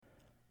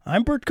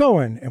I'm Bert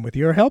Cohen, and with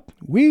your help,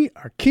 we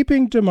are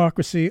keeping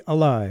democracy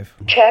alive.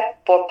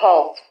 Check for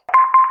pulse.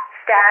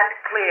 Stand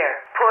clear.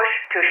 Push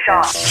to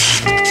shot.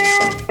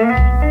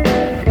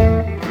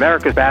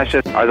 America's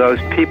fascists are those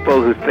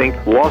people who think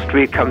Wall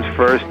Street comes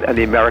first and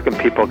the American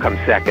people come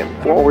second.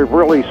 What we've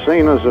really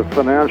seen is a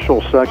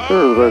financial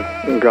sector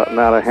that's gotten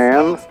out of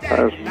hand,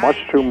 has much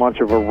too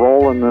much of a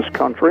role in this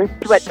country.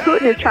 What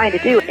Putin is trying to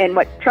do and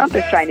what Trump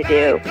is trying to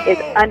do is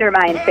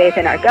undermine faith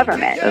in our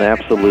government. An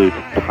absolute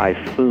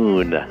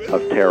typhoon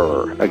of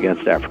terror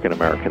against African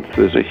Americans.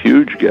 There's a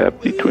huge gap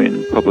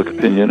between public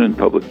opinion and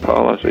public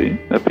policy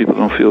that people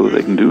don't feel that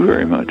they can do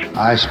very much.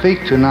 I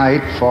speak tonight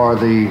for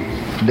the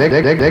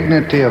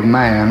dignity of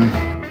man.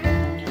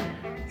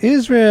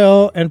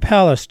 Israel and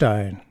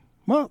Palestine.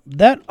 Well,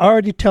 that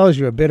already tells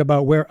you a bit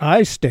about where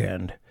I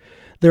stand.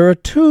 There are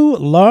two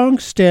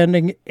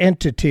long-standing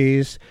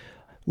entities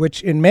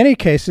which in many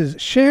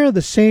cases share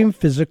the same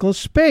physical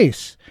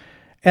space.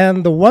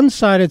 And the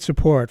one-sided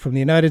support from the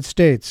United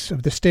States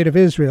of the State of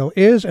Israel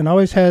is and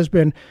always has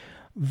been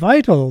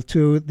vital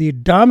to the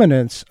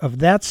dominance of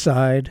that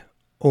side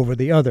over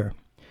the other.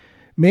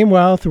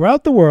 Meanwhile,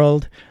 throughout the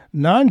world,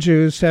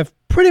 non-Jews have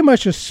pretty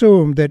much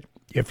assumed that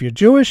if you're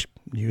Jewish,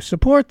 you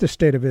support the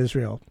State of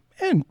Israel,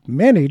 and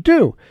many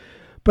do.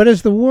 But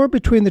as the war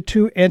between the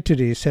two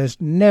entities has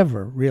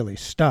never really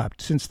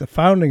stopped since the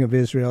founding of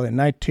Israel in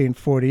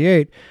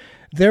 1948,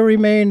 there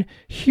remain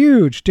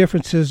huge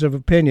differences of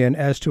opinion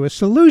as to a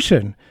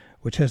solution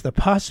which has the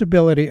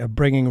possibility of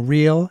bringing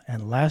real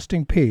and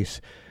lasting peace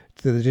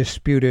to the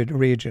disputed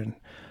region.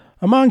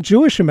 Among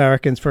Jewish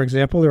Americans, for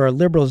example, there are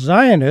liberal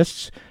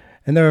Zionists,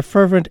 and there are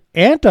fervent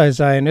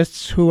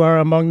anti-Zionists who are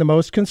among the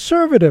most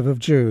conservative of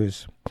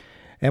Jews.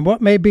 And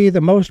what may be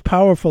the most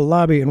powerful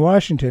lobby in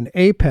Washington,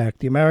 AIPAC,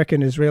 the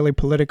American Israeli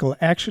Political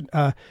Action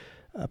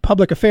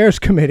Public Affairs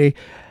Committee,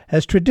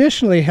 has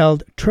traditionally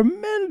held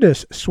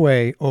tremendous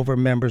sway over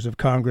members of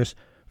Congress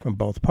from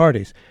both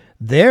parties.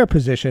 Their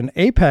position,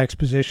 AIPAC's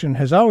position,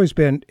 has always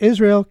been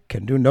Israel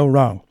can do no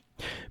wrong.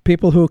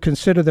 People who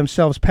consider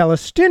themselves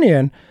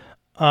Palestinian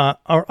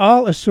are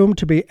all assumed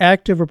to be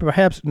active or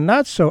perhaps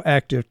not so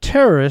active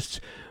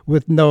terrorists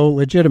with no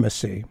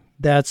legitimacy.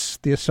 That's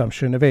the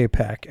assumption of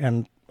AIPAC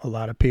and a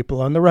lot of people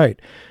on the right.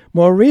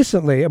 More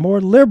recently, a more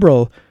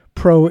liberal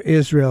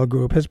pro-Israel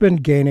group has been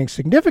gaining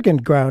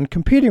significant ground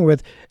competing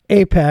with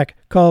AIPAC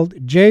called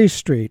J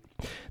Street.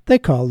 They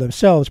call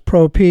themselves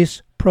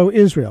pro-peace,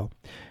 pro-Israel.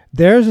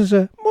 Theirs is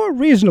a more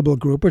reasonable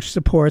group which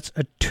supports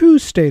a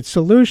two-state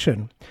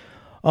solution.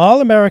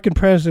 All American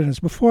presidents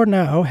before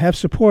now have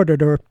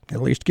supported, or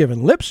at least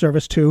given lip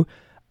service to,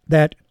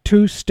 that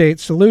two-state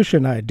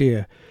solution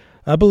idea.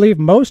 I believe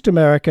most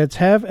Americans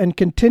have and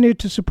continue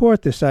to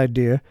support this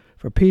idea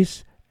for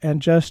peace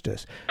and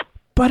justice.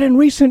 But in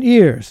recent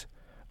years,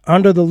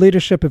 under the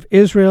leadership of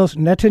Israel's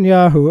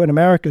Netanyahu and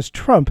America's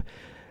Trump,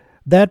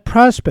 that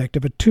prospect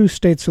of a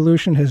two-state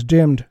solution has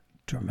dimmed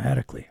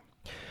dramatically.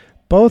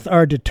 Both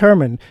are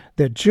determined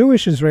that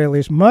Jewish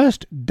Israelis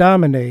must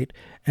dominate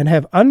and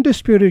have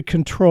undisputed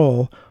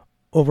control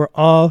over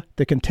all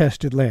the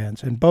contested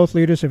lands. And both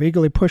leaders have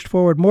eagerly pushed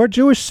forward more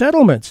Jewish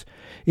settlements,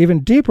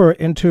 even deeper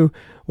into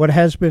what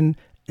has been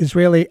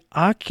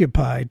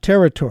Israeli-occupied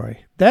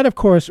territory. That, of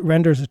course,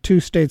 renders a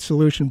two-state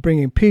solution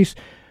bringing peace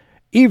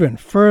even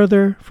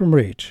further from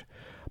reach.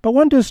 But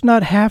one does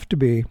not have to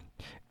be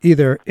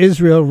either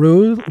Israel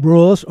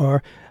rules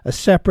or a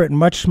separate,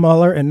 much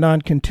smaller and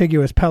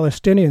non-contiguous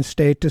Palestinian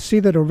state to see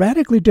that a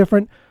radically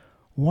different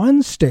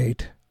one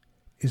state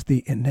is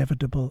the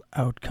inevitable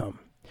outcome.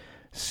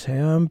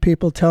 Some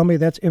people tell me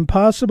that's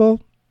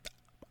impossible.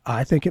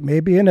 I think it may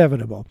be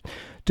inevitable.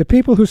 To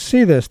people who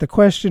see this, the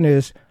question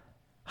is,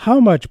 how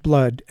much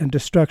blood and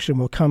destruction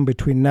will come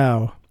between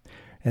now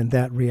and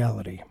that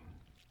reality?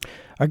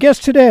 Our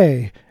guest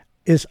today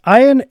is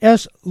Ian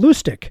S.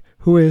 Lustig,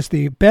 who is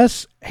the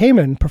Bess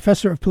Heyman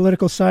Professor of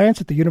Political Science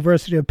at the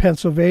University of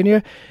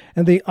Pennsylvania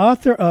and the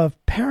author of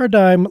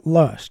Paradigm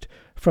Lost,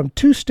 From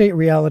Two-State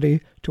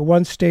Reality to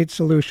One-State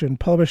Solution,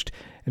 published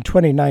in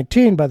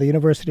 2019 by the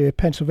University of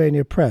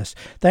Pennsylvania Press.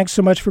 Thanks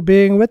so much for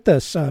being with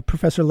us,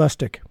 Professor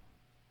Lustig.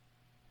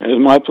 It is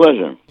my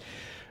pleasure.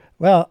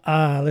 Well,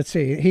 let's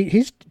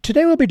see.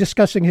 Today we'll be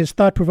discussing his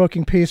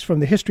thought-provoking piece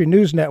from the History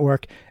News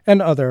Network and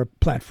other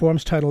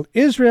platforms titled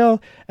Israel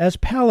as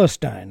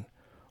Palestine.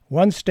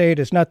 One state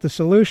is not the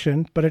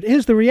solution, but it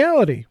is the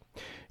reality.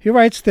 He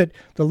writes that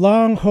the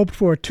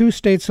long-hoped-for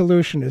two-state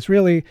solution is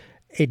really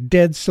a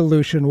dead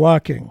solution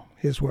walking,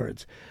 his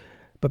words.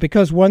 But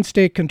because one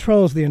state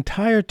controls the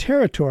entire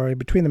territory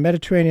between the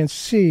Mediterranean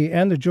Sea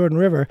and the Jordan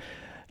River,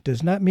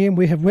 does not mean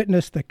we have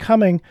witnessed the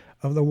coming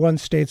of the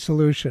one-state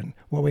solution.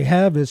 What we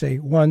have is a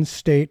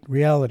one-state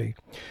reality.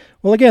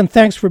 Well, again,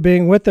 thanks for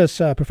being with us,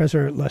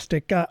 Professor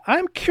Lustig.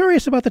 I'm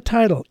curious about the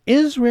title,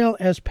 Israel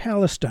as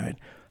Palestine.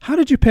 How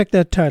did you pick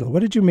that title?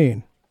 What did you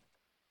mean?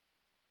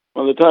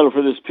 Well, the title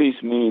for this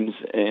piece means,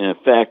 in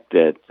effect,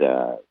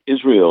 that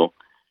Israel,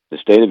 the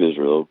state of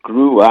Israel,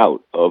 grew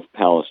out of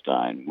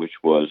Palestine, which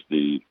was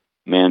the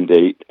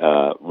mandate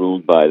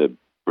ruled by the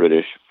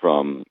British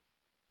from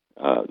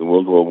the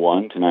World War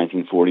I to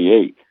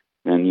 1948.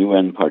 And the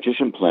UN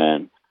partition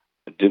plan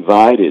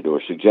divided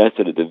or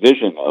suggested a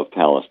division of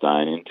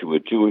Palestine into a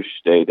Jewish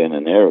state and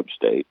an Arab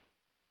state.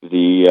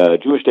 The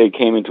Jewish state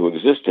came into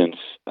existence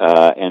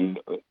and,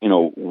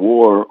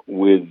 war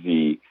with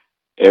the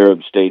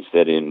Arab states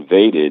that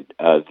invaded.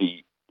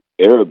 The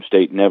Arab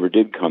state never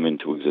did come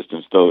into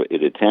existence, though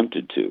it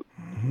attempted to.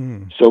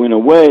 Mm-hmm. So in a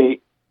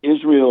way,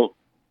 Israel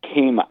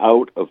came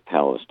out of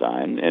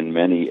Palestine, and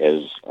many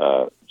as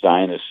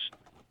Zionists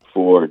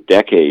for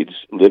decades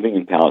living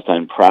in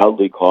Palestine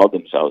proudly called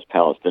themselves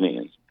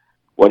Palestinians.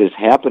 What is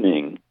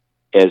happening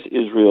as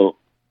Israel,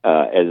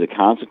 as a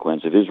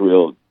consequence of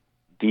Israel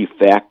de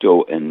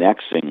facto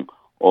annexing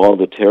all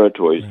the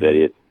territories that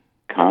it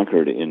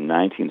conquered in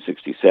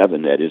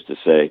 1967, that is to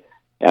say,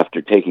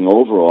 after taking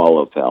over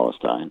all of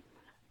Palestine,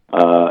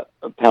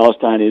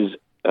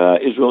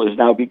 Israel is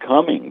now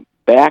becoming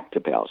back to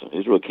Palestine.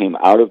 Israel came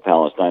out of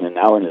Palestine, and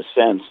now, in a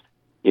sense,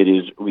 it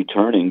is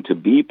returning to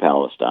be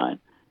Palestine,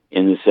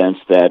 in the sense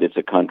that it's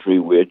a country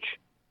which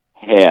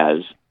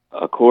has,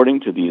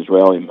 according to the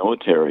Israeli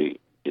military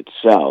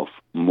itself,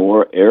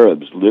 more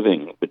Arabs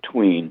living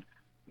between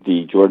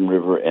the Jordan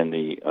River and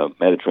the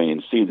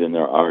Mediterranean Sea than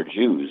there are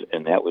Jews,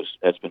 and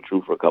that's been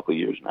true for a couple of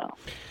years now.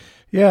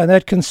 Yeah, and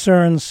that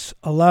concerns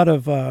a lot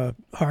of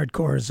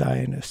hardcore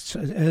Zionists.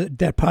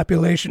 That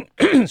population,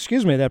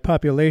 that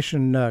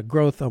population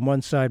growth on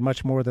one side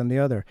much more than the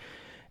other.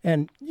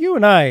 And you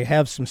and I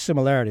have some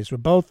similarities. We're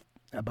both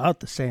about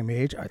the same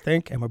age, I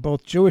think, and we're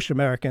both Jewish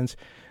Americans.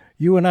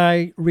 You and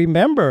I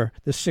remember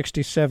the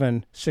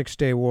 1967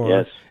 Six-Day War,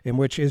 yes, in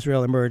which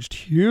Israel emerged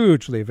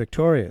hugely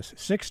victorious.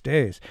 6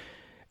 days.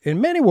 In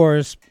many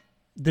wars,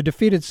 the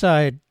defeated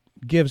side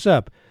gives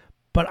up.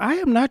 But I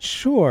am not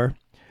sure,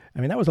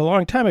 that was a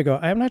long time ago,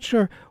 I am not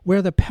sure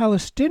where the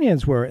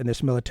Palestinians were in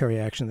this military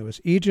action. There was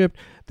Egypt,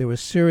 there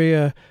was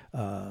Syria,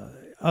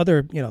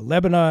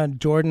 Lebanon,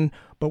 Jordan.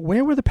 But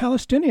where were the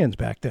Palestinians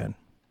back then?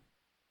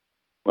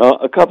 Well,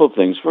 a couple of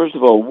things. First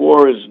of all,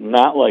 war is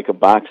not like a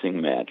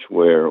boxing match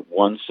where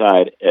one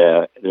side,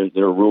 there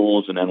are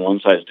rules, and then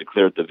one side is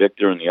declared the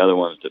victor and the other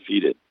one is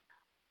defeated.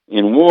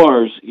 In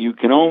wars, you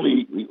can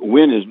only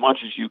win as much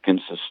as you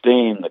can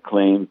sustain the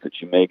claims that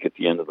you make at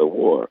the end of the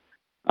war.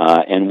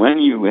 And when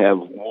you have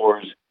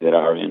wars that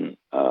are in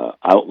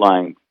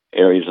outlying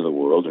areas of the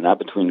world, or not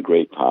between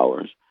great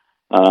powers,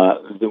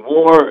 the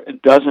war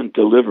doesn't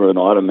deliver an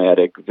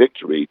automatic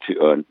victory to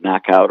a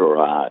knockout or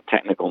a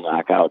technical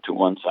knockout to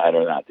one side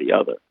or not the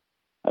other.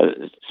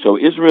 So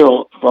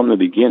Israel, from the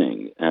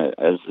beginning,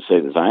 as to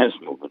say the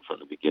Zionist movement from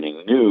the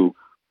beginning, knew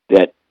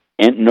that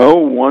no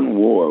one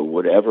war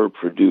would ever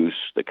produce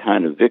the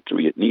kind of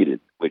victory it needed,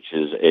 which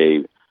is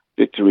a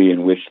victory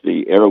in which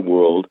the Arab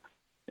world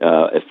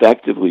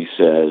effectively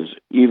says,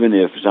 even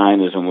if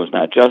Zionism was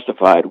not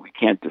justified, we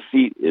can't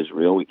defeat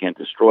Israel, we can't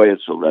destroy it,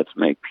 so let's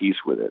make peace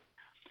with it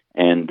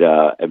and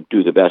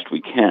do the best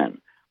we can.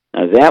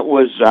 Now, that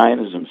was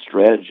Zionism's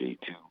strategy,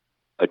 to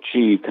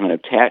achieve kind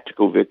of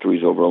tactical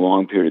victories over a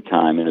long period of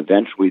time, and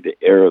eventually the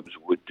Arabs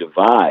would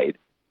divide.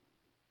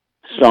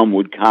 Some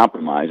would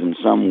compromise, and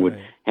some would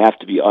have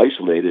to be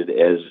isolated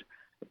as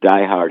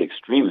diehard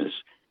extremists.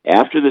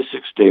 After the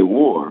Six-Day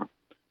War,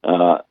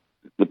 the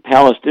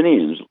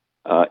Palestinians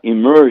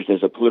emerged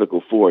as a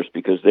political force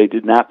because they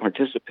did not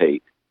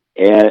participate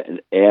as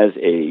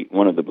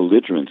one of the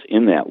belligerents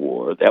in that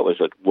war. That was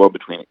a war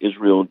between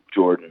Israel,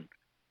 Jordan,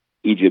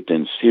 Egypt,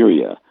 and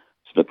Syria.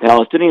 So the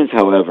Palestinians,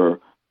 however,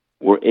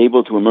 were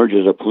able to emerge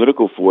as a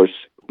political force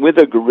with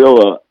a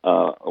guerrilla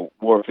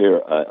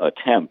warfare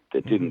attempt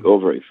that didn't go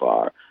very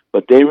far.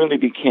 But they really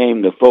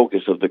became the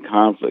focus of the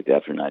conflict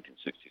after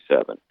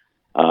 1967,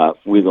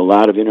 with a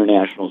lot of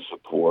international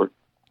support,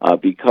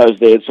 because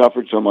they had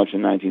suffered so much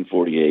in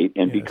 1948,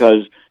 and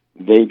because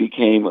they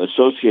became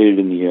associated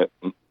in the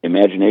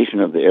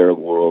imagination of the Arab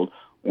world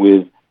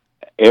with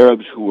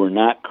Arabs who were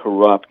not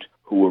corrupt,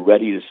 who were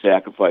ready to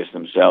sacrifice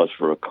themselves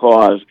for a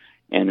cause,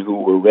 and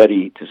who were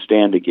ready to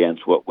stand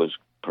against what was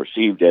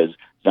perceived as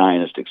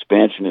Zionist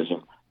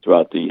expansionism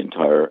throughout the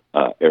entire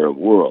Arab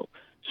world.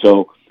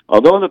 So,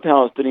 although the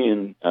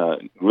Palestinian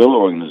guerrilla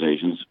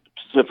organizations,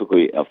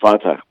 specifically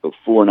Fatah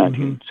before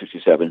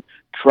 1967,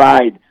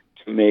 tried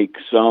to make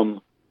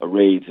some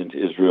raids into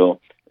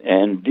Israel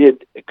and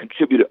did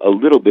contribute a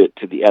little bit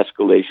to the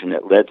escalation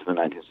that led to the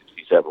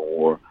 1967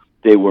 war,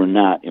 they were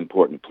not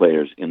important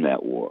players in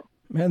that war.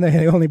 And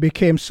they only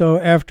became so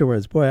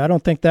afterwards. Boy, I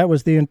don't think that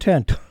was the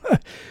intent.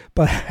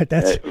 But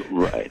that's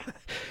right.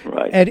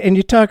 And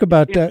you talk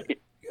about.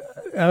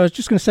 I was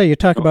just going to say, you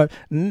talk about,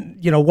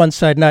 one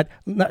side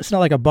it's not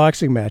like a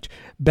boxing match.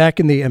 Back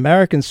in the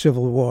American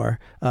Civil War,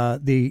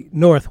 the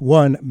North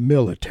won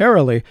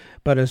militarily,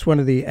 but as one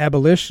of the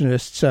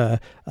abolitionists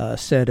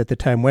said at the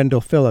time,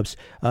 Wendell Phillips,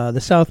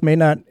 the South may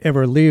not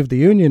ever leave the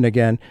Union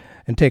again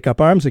and take up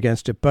arms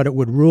against it, but it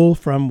would rule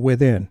from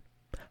within.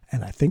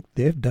 And I think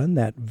they've done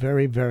that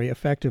very, very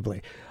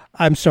effectively.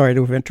 I'm sorry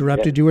to have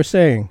interrupted. You were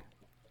saying.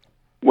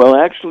 Well,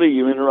 actually,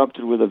 you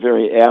interrupted with a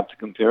very apt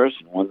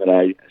comparison, one that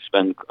I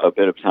spend a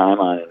bit of time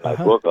on in my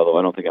book, although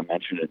I don't think I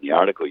mentioned it in the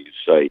article you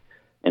cite.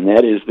 And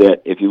that is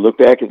that if you look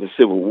back at the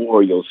Civil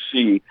War, you'll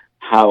see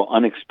how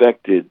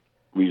unexpected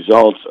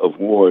results of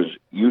wars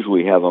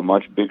usually have a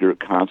much bigger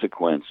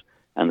consequence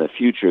on the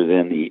future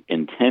than the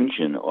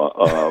intention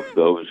of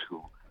those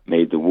who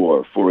made the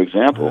war. For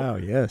example,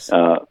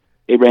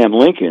 Abraham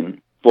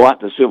Lincoln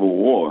fought the Civil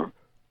War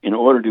in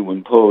order to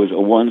impose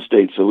a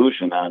one-state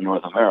solution on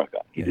North America.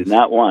 He did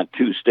not want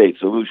two-state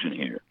solution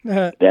here.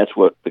 That's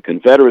what the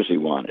Confederacy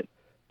wanted.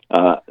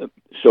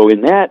 So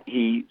in that,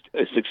 he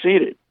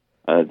succeeded.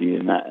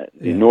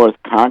 The North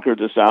conquered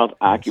the South,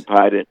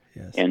 occupied it,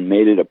 and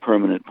made it a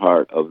permanent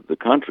part of the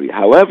country.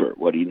 However,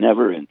 what he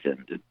never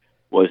intended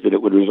was that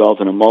it would result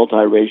in a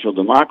multiracial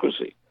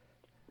democracy.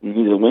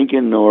 Neither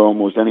Lincoln nor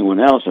almost anyone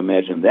else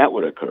imagined that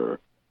would occur.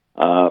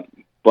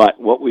 But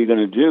what we're going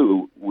to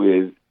do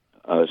with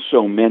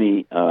so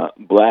many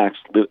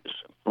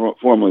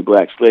formerly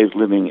black slaves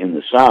living in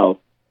the South,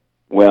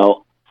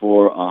 well,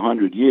 for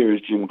 100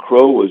 years, Jim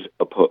Crow was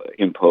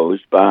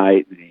imposed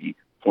by the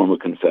former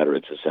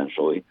Confederates,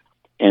 essentially,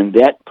 and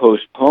that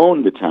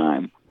postponed the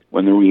time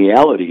when the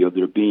reality of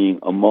there being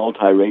a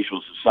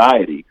multiracial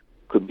society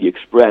could be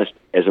expressed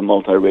as a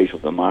multiracial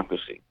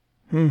democracy.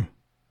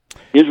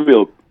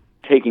 Israel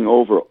taking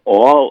over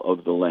all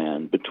of the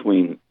land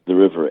between the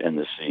river and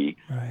the sea,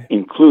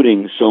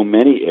 including so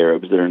many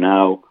Arabs that are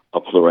now a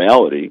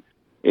plurality,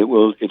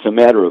 it's a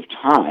matter of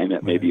time.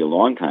 It may be a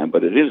long time,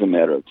 but it is a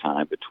matter of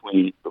time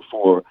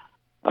before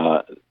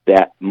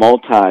that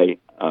multi-ethnic,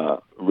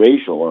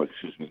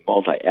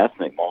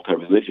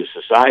 multi-religious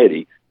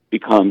society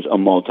becomes a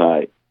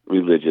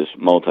multi-religious,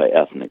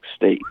 multi-ethnic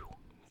state.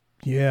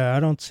 Yeah, I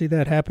don't see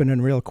that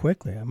happening real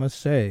quickly, I must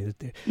say.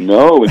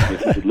 No,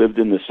 if you lived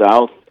in the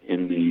South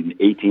in the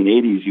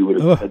 1880s, you would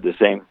have said the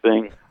same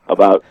thing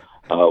about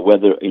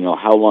whether,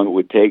 how long it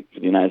would take for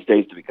the United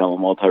States to become a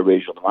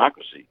multiracial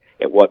democracy.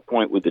 At what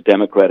point would the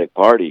Democratic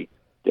Party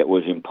that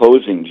was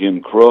imposing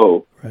Jim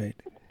Crow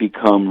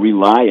become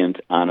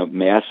reliant on a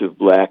massive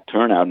black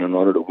turnout in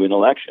order to win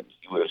elections?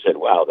 You would have said,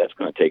 wow, that's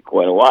going to take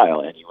quite a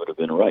while, and you would have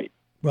been right.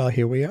 Well,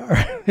 here we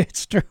are.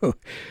 It's true.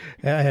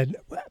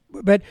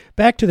 But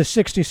back to the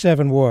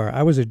 67 war.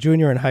 I was a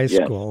junior in high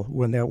school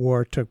when that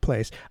war took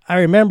place. I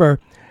remember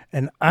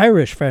an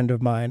Irish friend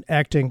of mine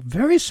acting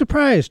very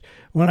surprised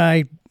when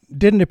I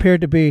didn't appear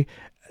to be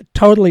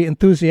totally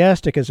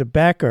enthusiastic as a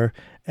backer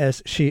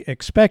as she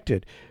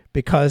expected,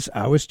 because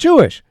I was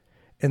Jewish.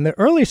 In the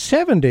early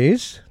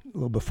 70s, a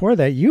little before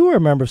that, you were a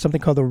member of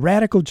something called the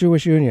Radical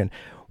Jewish Union.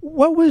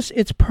 What was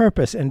its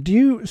purpose, and do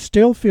you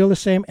still feel the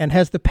same, and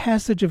has the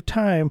passage of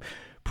time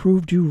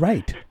proved you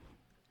right?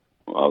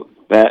 Well,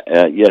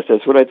 yes,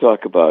 that's what I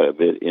talk about a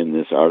bit in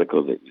this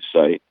article that you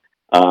cite.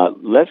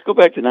 Let's go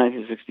back to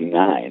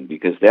 1969,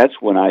 because that's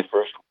when I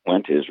first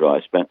went to Israel.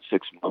 I spent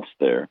 6 months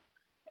there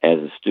as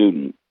a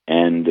student,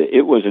 and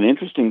it was an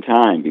interesting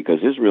time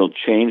because Israel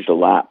changed a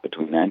lot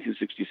between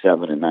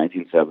 1967 and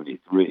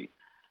 1973.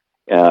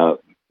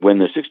 When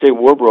the Six-Day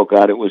War broke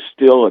out, it was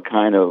still a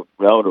kind of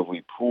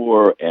relatively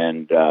poor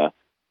and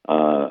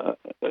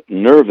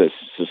nervous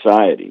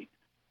society.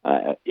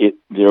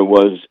 There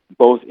was,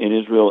 both in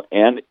Israel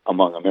and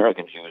among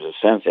American Jews, a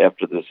sense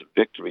after this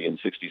victory in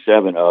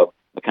 67 of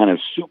a kind of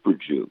super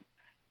Jew.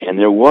 And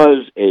there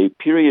was a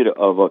period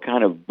of a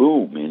kind of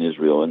boom in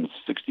Israel in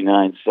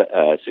 68,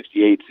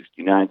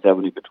 69,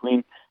 70,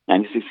 between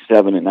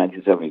 1967 and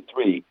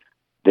 1973,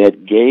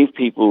 that gave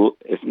people,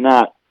 if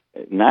not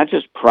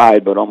just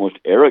pride, but almost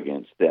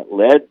arrogance, that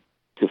led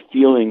to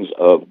feelings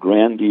of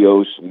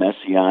grandiose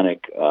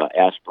messianic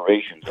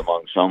aspirations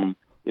among some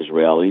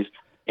Israelis,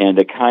 and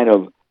a kind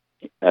of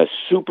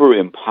super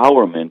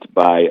empowerment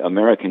by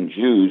American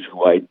Jews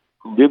who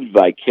lived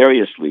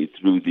vicariously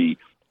through the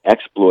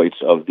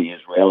exploits of the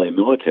Israeli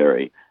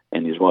military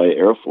and the Israeli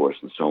Air Force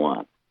and so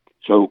on.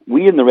 So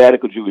we in the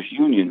Radical Jewish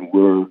Union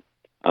were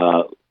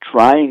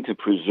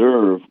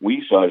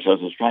we saw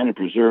ourselves as trying to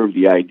preserve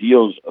the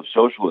ideals of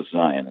socialist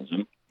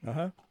Zionism,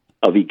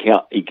 of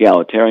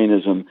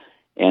egalitarianism,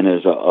 and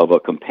of a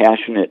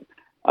compassionate,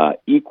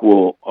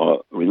 equal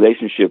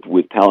relationship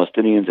with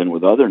Palestinians and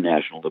with other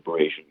national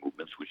liberation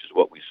movements, which is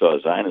what we saw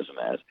Zionism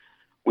as.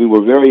 We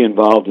were very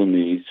involved in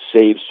the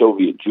Save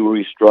Soviet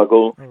Jewry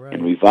struggle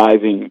and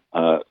reviving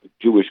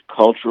Jewish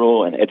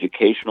cultural and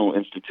educational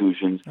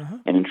institutions,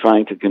 and in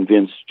trying to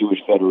convince Jewish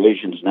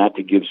federations not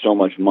to give so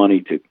much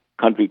money to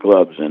country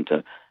clubs and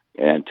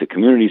to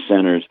community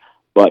centers,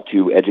 but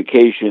to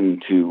education,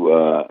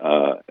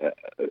 to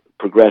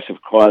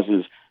progressive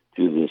causes,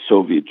 to the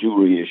Soviet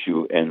Jewry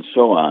issue, and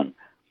so on.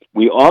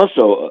 We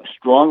also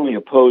strongly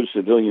opposed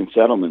civilian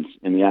settlements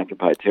in the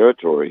occupied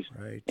territories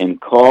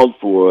and called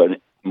for a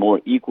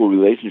more equal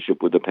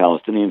relationship with the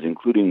Palestinians,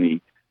 including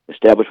the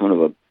establishment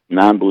of a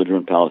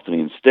non-belligerent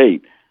Palestinian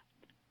state.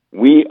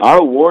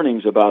 Our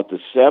warnings about the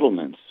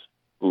settlements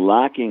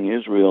locking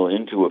Israel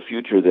into a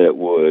future that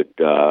would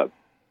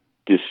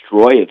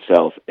destroy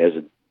itself as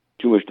a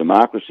Jewish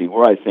democracy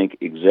were, I think,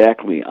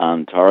 exactly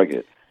on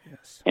target.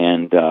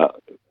 And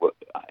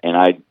and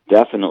I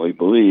definitely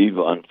believe,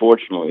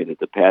 unfortunately, that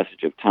the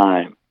passage of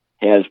time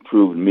has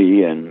proved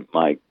me and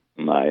my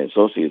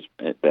associates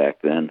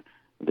back then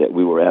that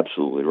we were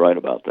absolutely right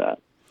about that.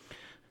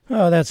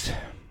 Oh, that's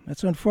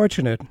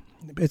unfortunate.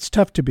 It's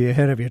tough to be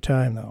ahead of your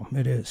time, though.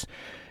 It is.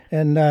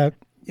 And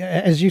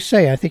as you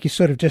say, I think you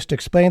sort of just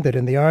explained it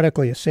in the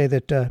article. You say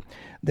that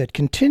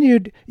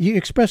you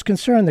express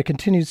concern that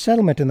continued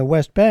settlement in the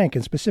West Bank,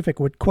 in specific,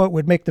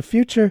 would make the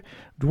future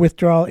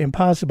withdrawal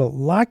impossible,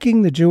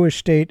 locking the Jewish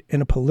state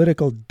in a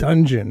political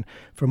dungeon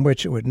from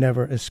which it would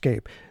never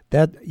escape.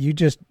 That you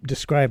just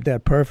described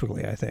that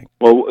perfectly, I think.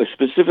 Well,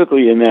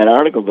 specifically in that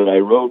article that I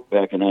wrote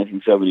back in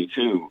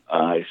 1972,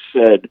 I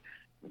said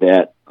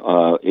that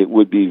it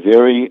would be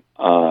very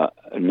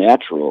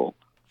natural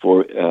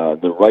for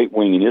the right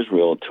wing in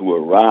Israel to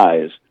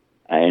arise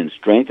and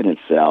strengthen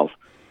itself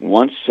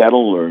once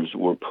settlers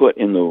were put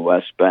in the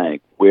West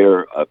Bank,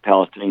 where a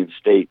Palestinian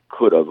state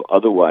could have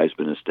otherwise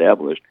been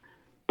established,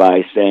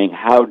 by saying,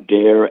 how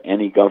dare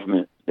any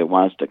government that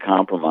wants to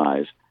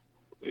compromise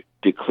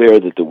declare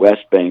that the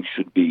West Bank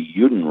should be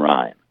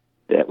Judenrein.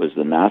 That was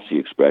the Nazi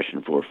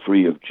expression for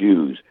free of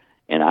Jews.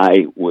 And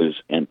I was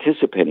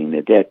anticipating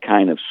that that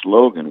kind of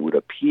slogan would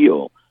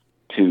appeal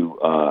to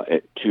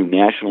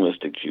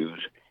nationalistic Jews,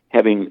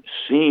 having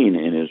seen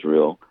in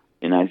Israel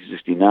in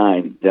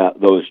 1969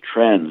 those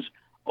trends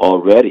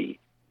already.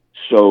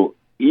 So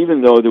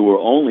even though there were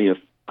only a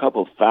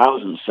couple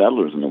thousand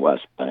settlers in the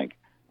West Bank,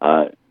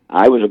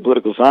 I was a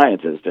political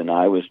scientist, and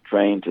I was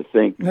trained to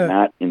think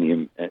not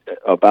in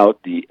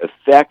about the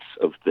effects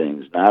of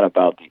things, not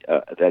about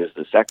that is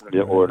the second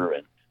order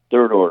and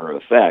third order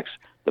effects,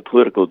 the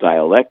political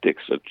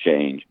dialectics of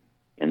change,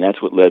 and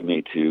that's what led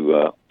me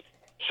to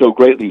so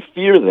greatly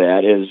fear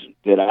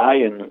that I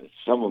and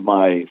some of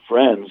my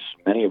friends,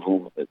 many of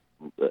whom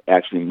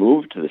actually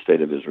moved to the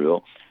state of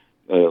Israel,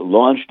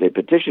 launched a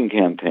petition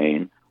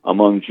campaign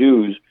among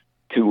Jews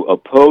to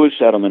oppose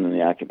settlement in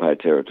the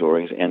occupied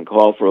territories and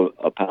call for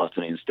a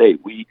Palestinian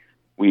state. We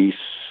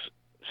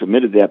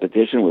submitted that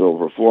petition with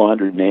over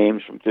 400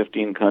 names from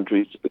 15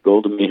 countries to the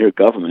Golda Meir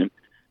government,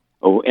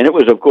 and it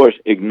was, of course,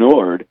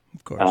 ignored,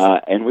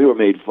 and we were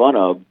made fun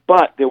of.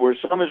 But there were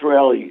some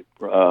Israeli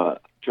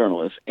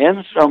journalists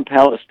and some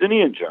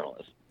Palestinian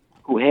journalists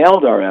who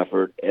hailed our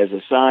effort as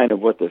a sign of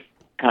what the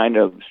kind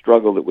of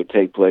struggle that would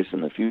take place in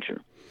the future.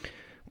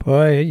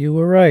 Boy, you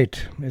were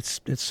right. It's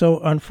so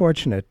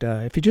unfortunate.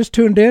 If you just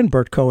tuned in,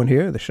 Bert Cohen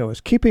here. The show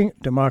is Keeping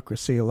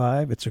Democracy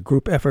Alive. It's a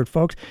group effort,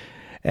 folks.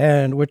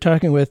 And we're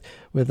talking with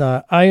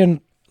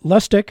Ian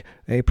Lustig,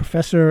 a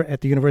professor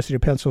at the University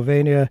of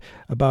Pennsylvania,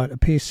 about a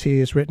piece he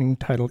has written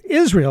titled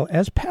Israel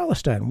as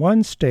Palestine.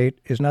 One state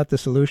is not the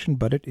solution,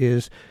 but it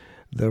is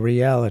the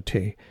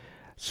reality.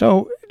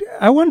 So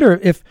I wonder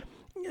if...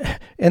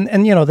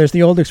 And you know, there's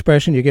the old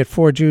expression, you get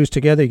four Jews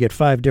together, you get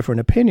five different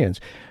opinions.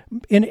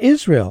 In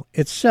Israel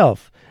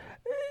itself,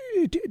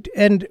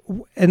 and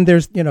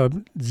there's, you know,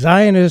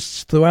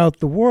 Zionists throughout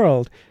the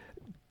world,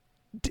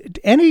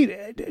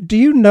 do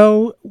you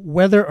know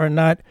whether or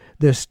not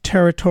this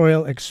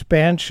territorial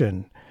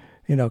expansion,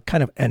 you know,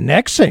 kind of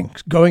annexing,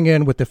 going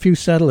in with a few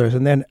settlers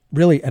and then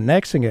really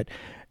annexing it,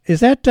 is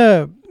that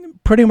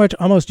pretty much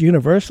almost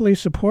universally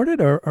supported,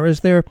 or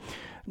is there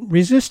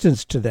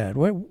resistance to that?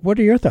 What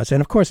are your thoughts?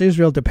 And of course,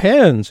 Israel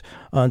depends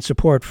on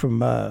support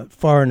from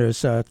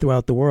foreigners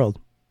throughout the world.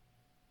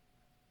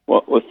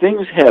 Well,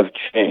 things have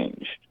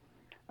changed.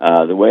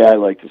 The way I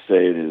like to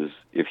say it is,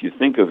 if you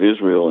think of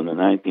Israel in the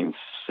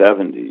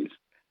 1970s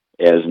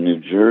as New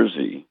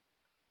Jersey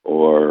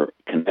or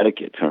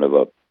Connecticut, kind of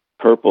a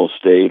purple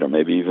state or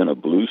maybe even a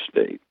blue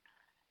state,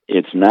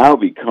 it's now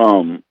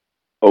become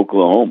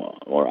Oklahoma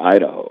or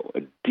Idaho,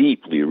 a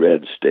deeply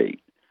red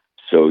state.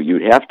 So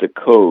you'd have to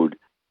code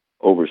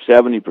over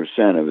 70%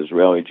 of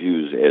Israeli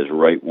Jews as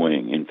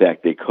right-wing. In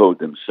fact, they code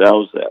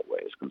themselves that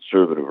way, as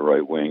conservative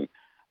right-wing,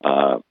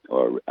 or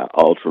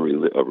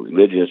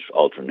ultra-religious,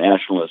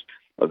 ultra-nationalist.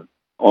 The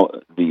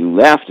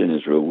left in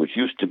Israel, which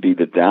used to be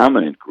the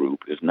dominant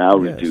group, is now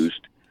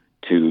reduced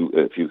to,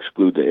 if you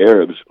exclude the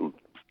Arabs,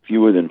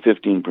 fewer than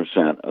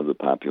 15% of the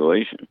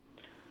population.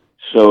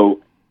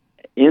 So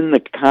in the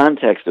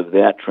context of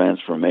that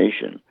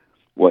transformation,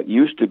 what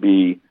used to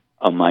be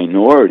a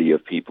minority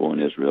of people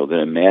in Israel that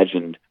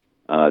imagined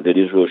that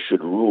Israel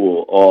should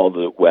rule all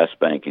the West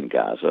Bank and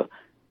Gaza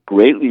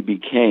greatly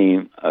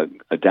became,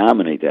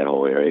 dominate that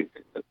whole area,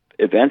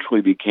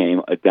 eventually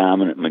became a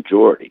dominant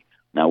majority.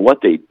 Now,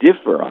 what they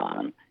differ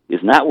on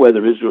is not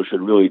whether Israel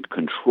should really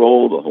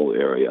control the whole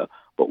area,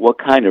 but what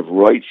kind of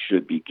rights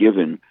should be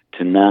given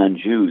to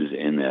non-Jews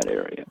in that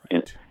area.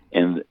 Right.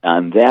 And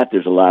on that,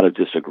 there's a lot of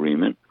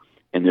disagreement,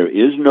 and there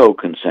is no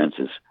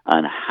consensus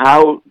on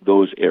how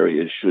those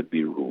areas should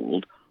be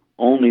ruled,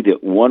 only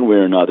that one way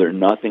or another,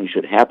 nothing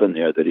should happen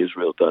there that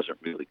Israel doesn't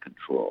really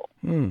control.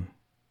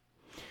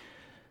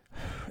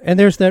 And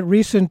there's that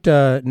recent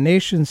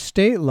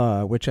nation-state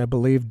law, which I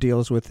believe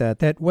deals with that.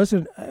 That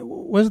wasn't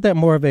that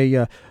more of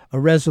a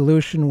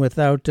resolution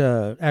without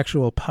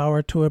actual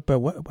power to it?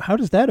 But how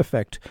does that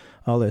affect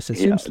all this? It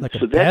seems like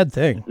a bad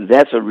thing.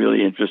 That's a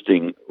really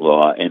interesting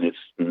law, and it's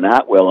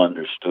not well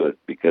understood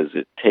because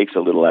it takes a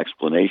little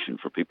explanation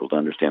for people to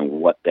understand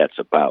what that's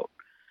about.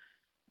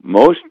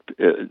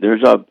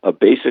 There's a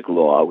basic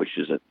law, which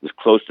is as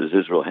close as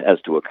Israel has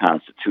to a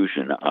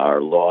constitution, are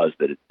laws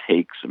that it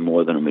takes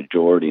more than a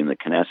majority in the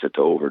Knesset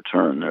to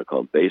overturn. They're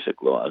called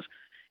basic laws.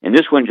 And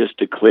this one just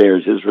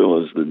declares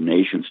Israel as the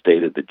nation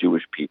state of the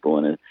Jewish people,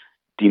 and it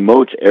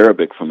demotes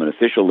Arabic from an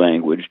official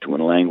language to a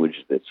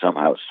language that's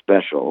somehow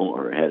special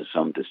or has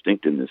some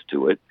distinctiveness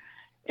to it,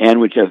 and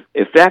which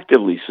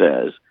effectively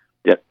says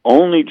that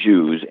only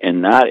Jews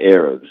and not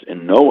Arabs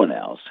and no one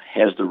else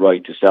has the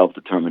right to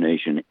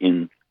self-determination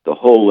in the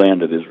whole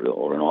land of Israel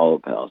or in all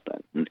of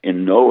Palestine.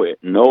 And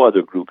no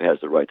other group has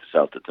the right to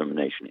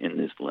self-determination in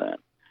this land.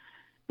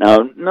 Now,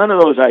 none of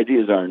those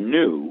ideas are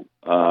new,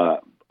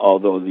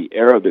 although the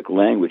Arabic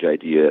language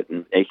idea,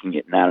 making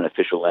it not an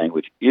official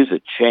language, is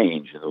a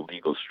change in the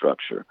legal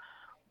structure.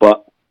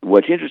 But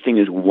what's interesting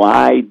is,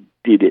 why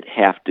did it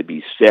have to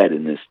be said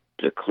in this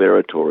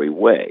declaratory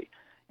way?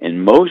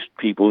 And most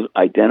people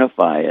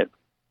identify it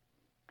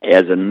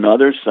as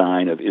another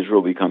sign of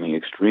Israel becoming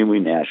extremely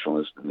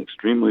nationalist and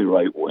extremely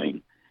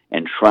right-wing,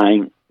 and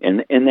trying,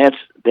 and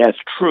that's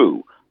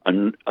true,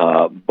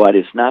 but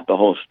it's not the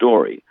whole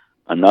story.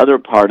 Another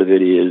part of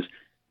it is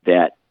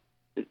that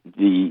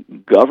the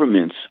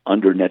governments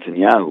under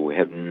Netanyahu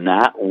have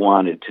not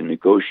wanted to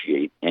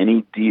negotiate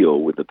any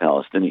deal with the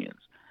Palestinians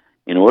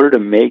in order to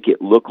make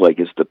it look like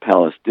it's the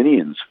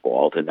Palestinians'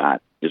 fault and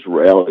not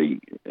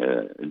Israeli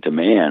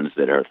demands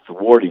that are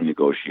thwarting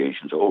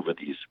negotiations over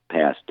these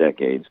past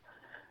decades.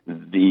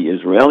 The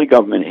Israeli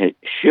government had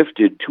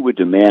shifted to a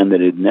demand that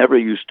it never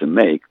used to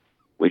make,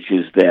 which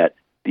is that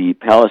the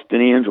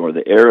Palestinians or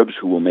the Arabs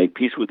who will make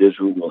peace with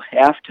Israel will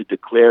have to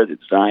declare that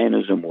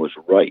Zionism was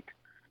right.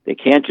 They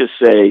can't just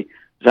say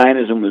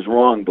Zionism was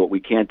wrong, but we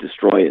can't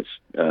destroy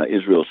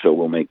Israel, so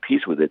we'll make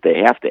peace with it.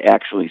 They have to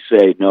actually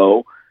say,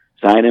 no,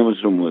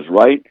 Zionism was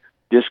right.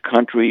 This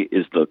country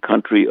is the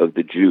country of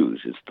the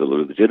Jews. It's the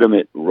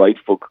legitimate,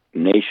 rightful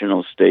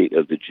national state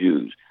of the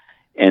Jews.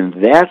 And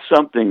that's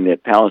something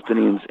that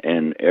Palestinians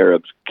and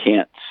Arabs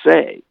can't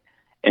say.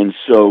 And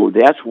so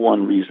that's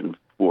one reason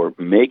for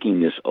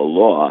making this a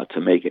law, to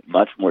make it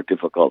much more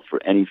difficult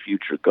for any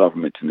future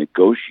government to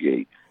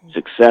negotiate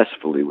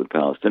successfully with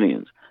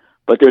Palestinians.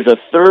 But there's a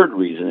third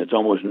reason it's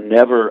almost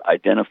never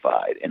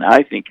identified, and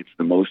I think it's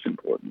the most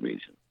important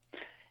reason.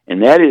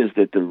 And that is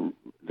that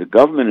the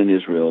government in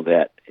Israel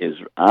that is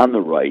on the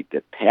right,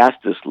 that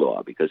passed this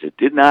law, because it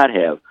did not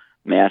have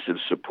massive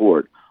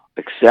support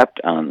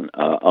except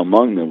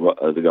among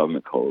the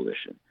government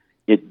coalition.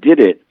 It did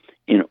it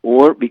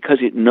because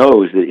it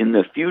knows that in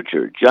the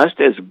future, just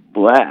as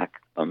black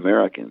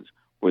Americans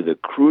were the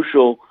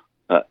crucial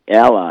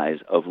allies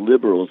of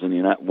liberals in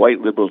white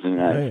liberals in the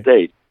United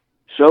States,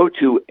 so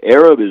too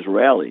Arab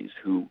Israelis,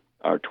 who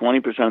are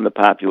 20% of the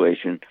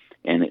population,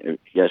 and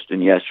just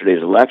in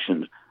yesterday's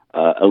elections,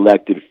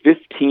 elected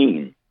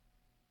 14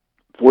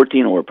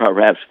 or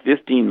perhaps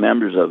 15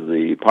 members of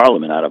the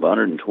parliament out of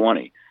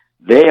 120.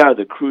 They are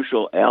the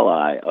crucial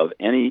ally of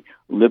any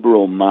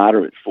liberal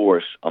moderate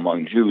force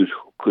among Jews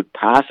who could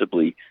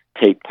possibly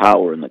take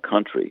power in the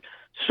country.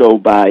 So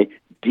by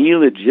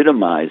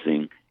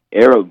delegitimizing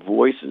Arab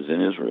voices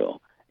in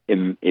Israel,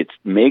 it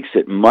makes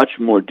it much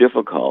more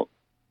difficult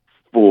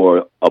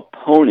for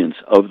opponents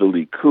of the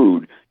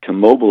Likud to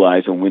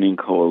mobilize a winning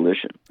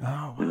coalition.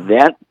 Oh, wow.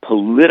 That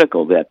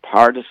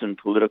partisan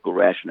political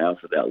rationale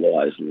for that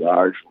law is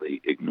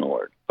largely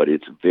ignored, but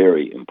it's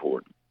very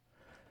important.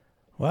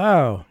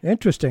 Wow,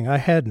 interesting. I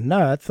had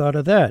not thought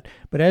of that.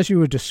 But as you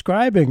were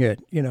describing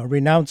it,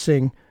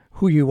 renouncing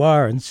who you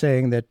are and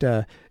saying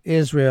that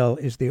Israel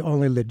is the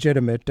only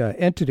legitimate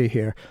entity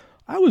here,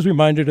 I was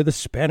reminded of the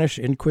Spanish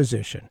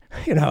Inquisition.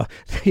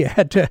 You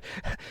had to,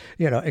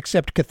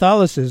 accept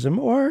Catholicism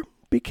or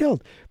be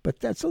killed. But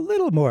that's a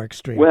little more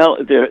extreme. Well,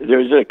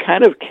 there's a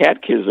kind of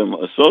catechism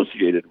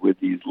associated with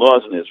these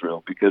laws in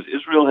Israel, because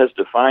Israel has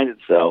defined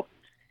itself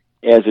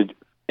as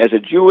a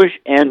Jewish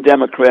and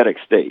democratic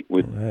state,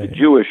 with the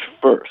Jewish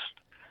first.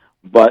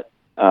 But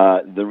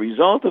the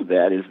result of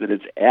that is that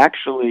it's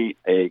actually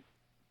a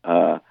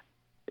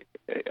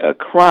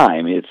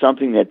crime. It's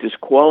something that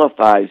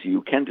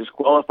can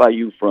disqualify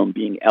you from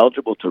being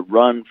eligible to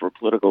run for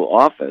political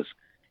office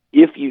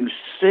if you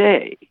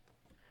say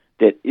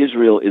that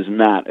Israel is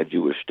not a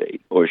Jewish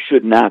state or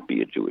should not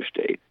be a Jewish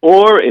state,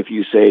 or if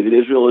you say that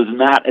Israel is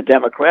not a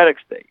democratic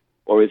state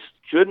or it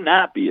should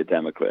not be a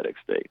democratic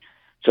state.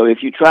 So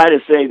if you try to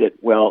say that,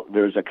 well,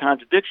 there's a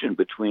contradiction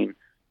between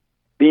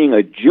being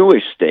a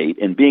Jewish state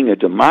and being a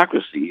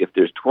democracy, if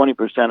there's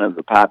 20% of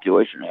the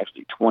population,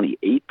 actually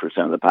 28%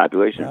 of the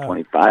population,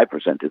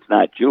 25% it's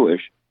not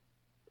Jewish,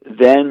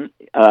 then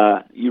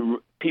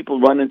people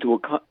run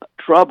into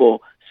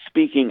trouble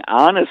speaking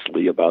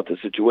honestly about the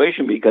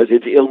situation because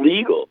it's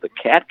illegal. The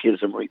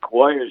Catechism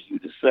requires you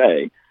to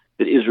say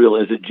that Israel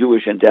is a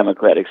Jewish and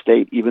democratic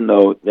state, even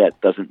though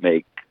that doesn't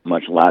make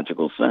much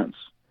logical sense.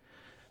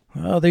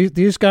 Well,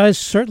 these guys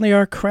certainly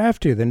are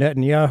crafty, the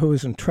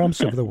Netanyahus and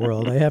Trumps of the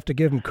world. I have to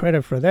give them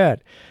credit for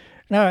that.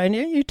 Now, and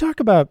you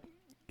talk about,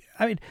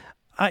 I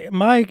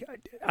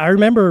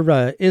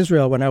remember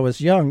Israel when I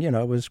was young.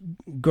 Was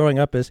growing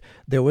up as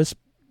there was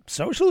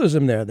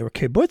socialism there. There were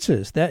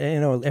kibbutzes. That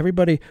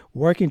everybody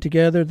working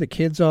together. The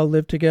kids all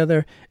lived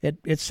together.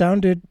 It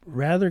sounded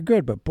rather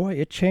good, but boy,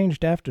 it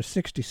changed after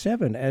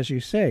 '67, as you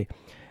say.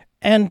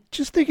 And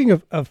just thinking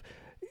of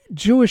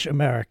Jewish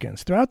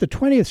Americans throughout the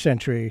 20th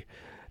century.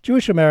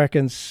 Jewish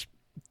Americans,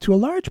 to a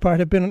large part,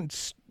 have been,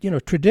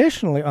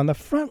 traditionally on the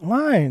front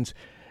lines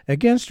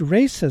against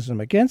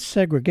racism, against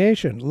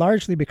segregation,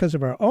 largely because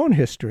of our own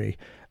history,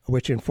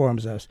 which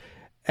informs us,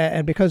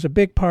 and because a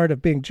big part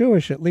of being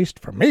Jewish, at least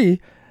for me,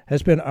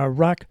 has been our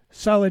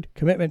rock-solid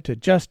commitment to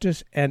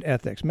justice and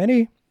ethics.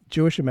 Many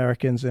Jewish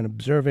Americans, in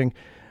observing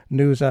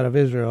news out of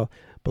Israel,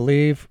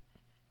 believe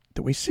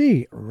that we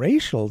see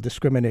racial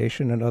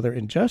discrimination and other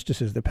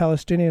injustices. The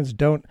Palestinians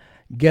don't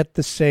get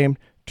the same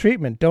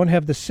treatment, don't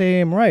have the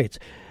same rights.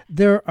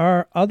 There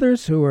are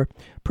others who are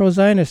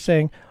pro-Zionist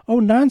saying, oh,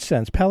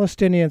 nonsense,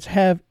 Palestinians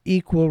have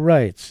equal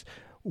rights.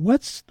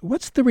 What's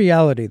the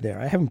reality there?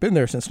 I haven't been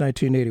there since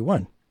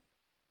 1981.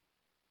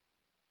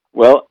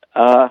 Well,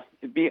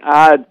 it'd be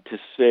odd to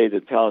say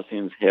that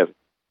Palestinians have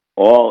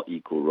all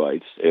equal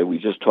rights. We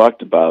just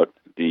talked about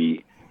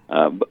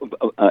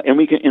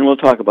and we'll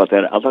talk about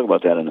that. I'll talk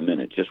about that in a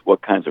minute. Just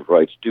what kinds of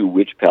rights do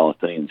which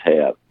Palestinians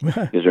have?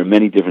 Because there are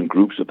many different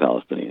groups of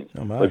Palestinians.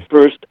 But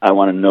first, I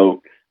want to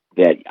note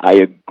that I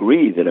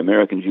agree that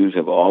American Jews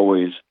have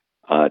always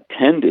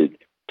tended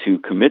to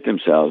commit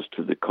themselves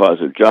to the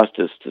cause of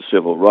justice, to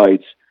civil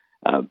rights.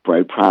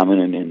 Very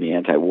prominent in the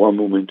anti-war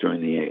movement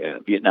during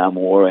the Vietnam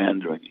War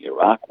and during the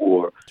Iraq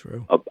War.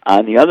 True.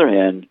 On the other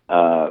hand,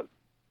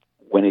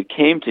 when it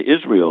came to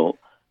Israel,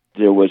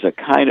 there was a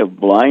kind of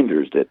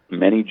blinders that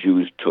many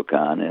Jews took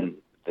on, and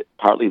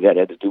partly that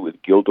had to do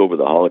with guilt over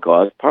the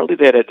Holocaust. Partly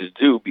that had to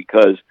do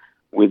because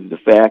with the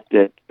fact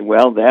that,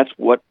 well, that's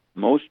what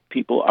most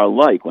people are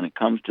like. When it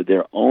comes to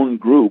their own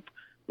group,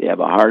 they have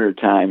a harder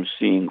time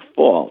seeing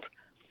fault.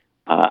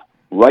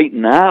 Right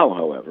now,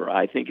 however,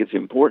 I think it's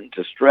important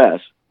to stress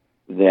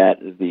that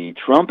the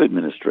Trump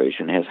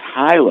administration has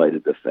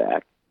highlighted the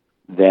fact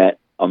that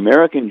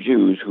American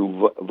Jews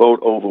who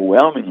vote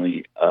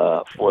overwhelmingly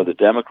for the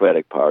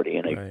Democratic Party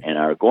and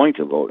are going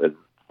to vote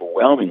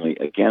overwhelmingly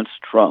against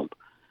Trump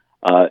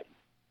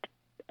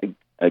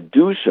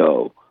do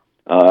so,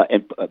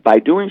 and by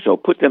doing so,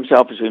 put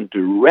themselves in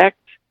direct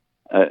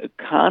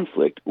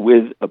conflict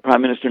with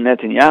Prime Minister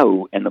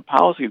Netanyahu and the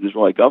policy of the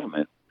Israeli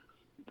government,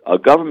 a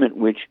government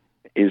which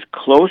is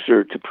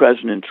closer to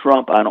President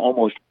Trump on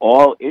almost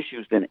all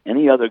issues than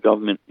any other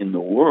government in the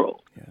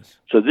world. Yes.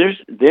 So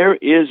there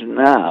is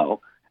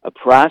now a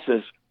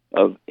process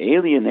of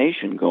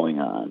alienation going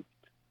on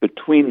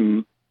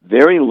between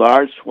very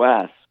large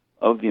swaths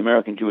of the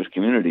American Jewish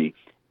community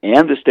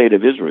and the State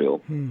of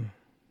Israel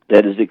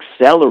that is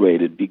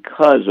accelerated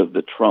because of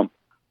the Trump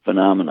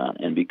phenomenon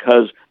and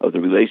because of the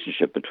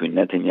relationship between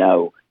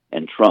Netanyahu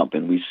and Trump.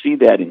 And we see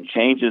that in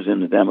changes in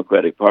the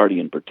Democratic Party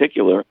in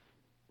particular.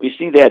 We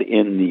see that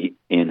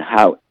in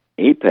how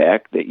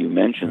AIPAC, that you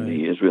mentioned,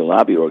 the Israel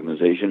Lobby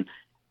Organization,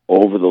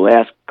 over the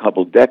last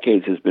couple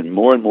decades has been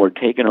more and more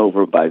taken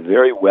over by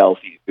very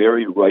wealthy,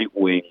 very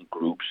right-wing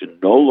groups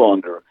and no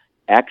longer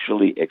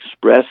actually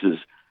expresses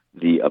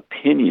the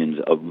opinions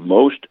of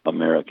most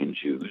American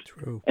Jews.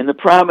 True. And the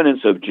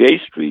prominence of J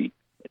Street,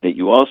 that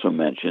you also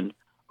mentioned,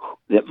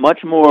 that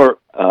much more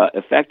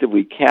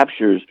effectively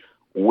captures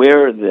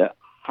where the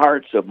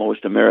hearts of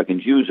most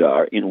American Jews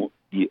are in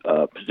the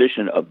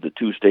position of the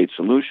two-state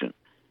solution.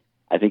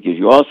 I think, as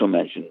you also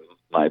mentioned,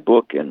 my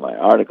book and my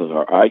articles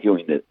are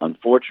arguing that,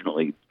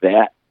 unfortunately,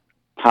 that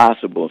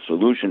possible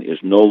solution is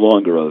no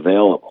longer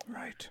available.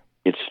 Right.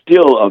 It's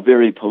still a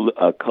very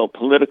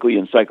politically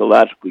and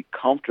psychologically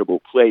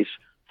comfortable place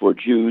for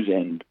Jews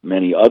and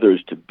many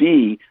others to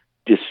be,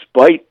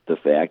 despite the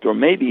fact, or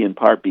maybe in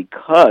part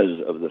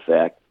because of the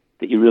fact,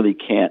 that you really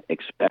can't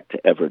expect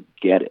to ever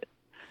get it.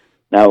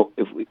 Now,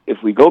 if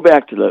we go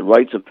back to the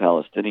rights of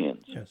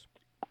Palestinians, yes,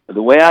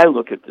 the way I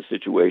look at the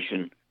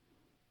situation,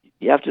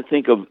 you have to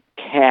think of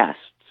castes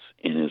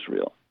in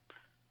Israel,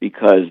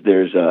 because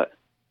there's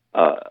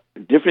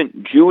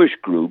different Jewish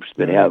groups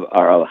that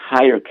are a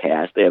higher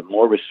caste. They have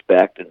more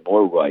respect and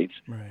more rights.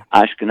 Right.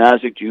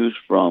 Ashkenazic Jews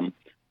from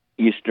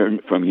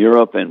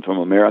Europe and from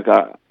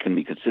America can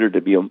be considered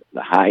to be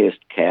the highest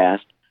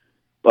caste.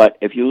 But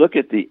if you look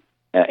at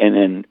and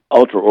then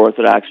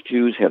ultra-Orthodox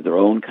Jews have their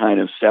own kind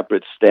of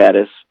separate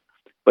status.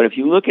 But if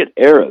you look at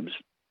Arabs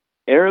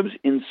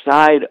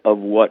inside of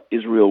what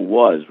Israel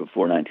was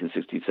before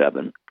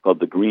 1967, called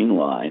the Green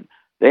Line,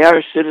 they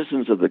are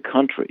citizens of the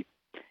country.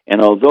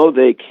 And although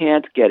they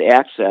can't get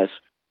access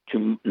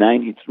to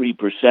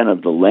 93%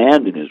 of the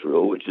land in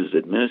Israel, which is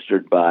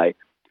administered by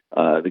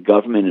the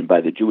government and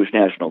by the Jewish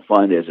National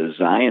Fund as a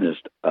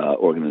Zionist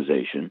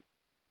organization.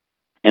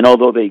 And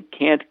although they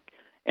can't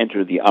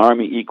enter the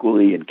army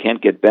equally and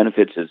can't get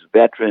benefits as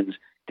veterans,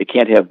 they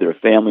can't have their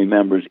family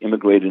members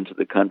immigrate into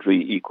the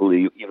country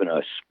equally, even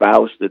a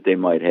spouse that they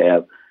might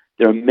have.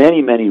 There are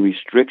many, many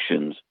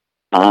restrictions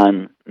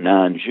on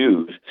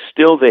non-Jews.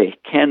 Still, they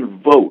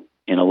can vote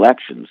in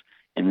elections,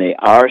 and they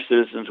are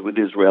citizens with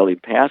Israeli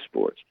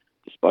passports,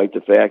 despite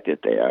the fact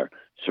that they are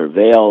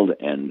surveilled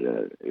and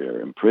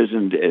are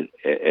imprisoned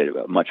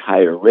at much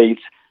higher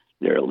rates.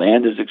 Their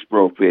land is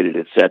expropriated,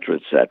 et cetera,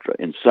 et cetera.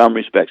 In some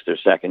respects, they're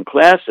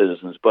second-class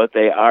citizens, but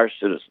they are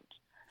citizens.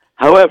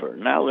 However,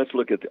 now let's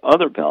look at the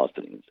other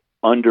Palestinians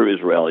under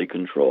Israeli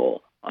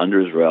control,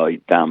 under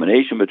Israeli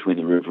domination between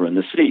the river and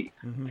the sea.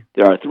 Mm-hmm.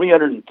 There are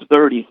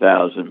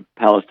 330,000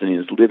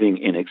 Palestinians living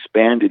in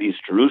expanded East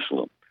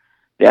Jerusalem.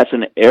 That's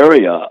an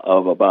area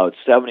of about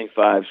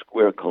 75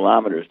 square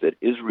kilometers that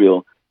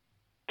Israel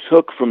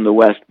took from the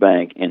West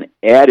Bank and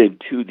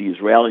added to the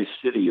Israeli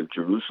city of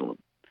Jerusalem.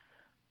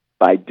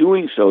 By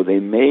doing so, they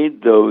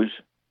made those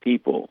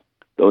people,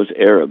 those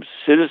Arabs,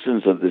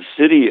 citizens of the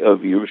city of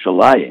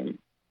Yerushalayim,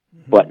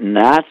 but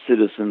not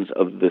citizens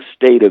of the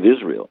state of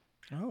Israel.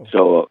 Oh.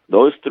 So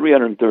those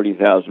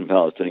 330,000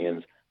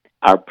 Palestinians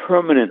are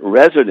permanent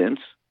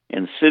residents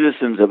and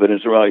citizens of an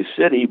Israeli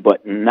city,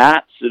 but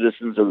not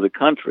citizens of the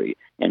country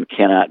and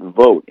cannot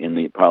vote in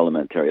the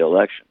parliamentary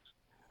elections.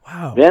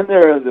 Wow. Then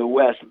there are the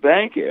West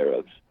Bank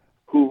Arabs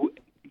who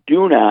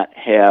do not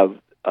have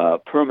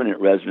permanent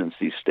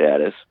residency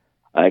status,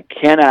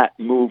 cannot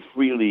move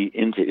freely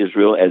into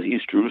Israel as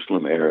East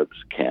Jerusalem Arabs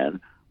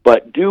can,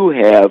 but do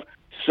have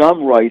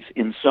some rights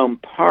in some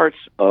parts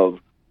of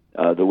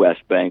the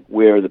West Bank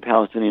where the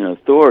Palestinian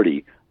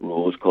Authority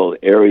rules, called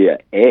Area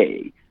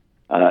A.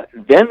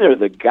 Then there are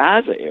the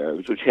Gaza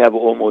Arabs, which have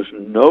almost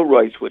no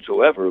rights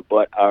whatsoever,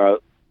 but are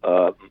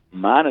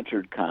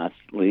monitored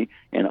constantly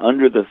and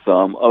under the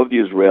thumb of the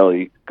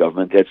Israeli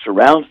government that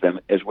surrounds them,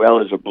 as well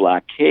as a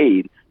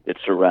blockade that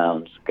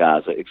surrounds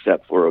Gaza,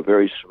 except for a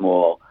very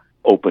small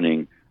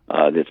opening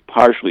that's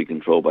partially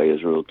controlled by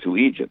Israel to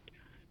Egypt.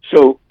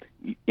 So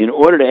in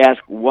order to ask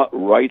what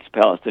rights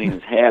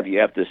Palestinians have, you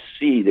have to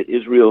see that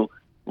Israel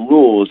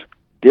rules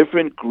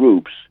different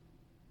groups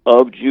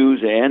of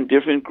Jews and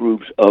different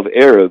groups of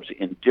Arabs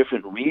in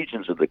different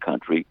regions of the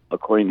country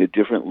according to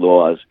different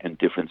laws and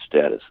different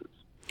statuses.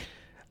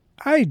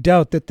 I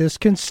doubt that this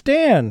can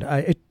stand.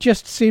 It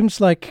just seems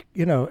like,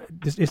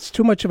 it's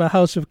too much of a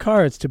house of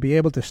cards to be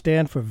able to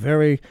stand for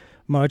very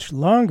much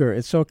longer.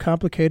 It's so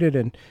complicated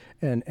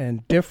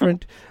and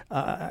different.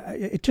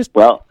 It just...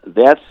 Well,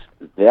 that's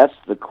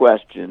the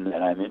question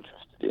that I'm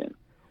interested in.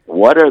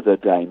 What are the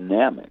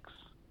dynamics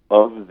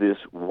of this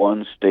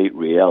one-state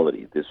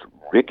reality, this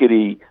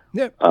rickety,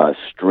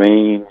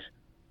 strange,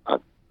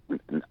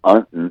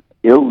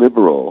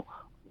 illiberal,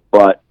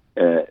 but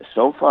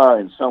so far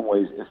in some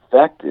ways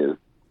effective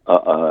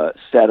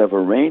set of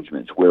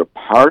arrangements where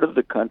part of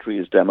the country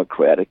is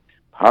democratic,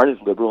 part is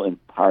liberal,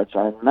 and parts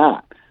are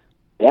not?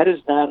 That is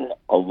not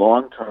a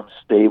long-term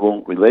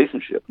stable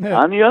relationship. Yeah.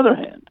 On the other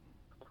hand,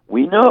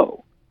 we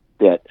know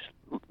that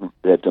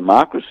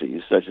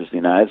democracies such as the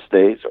United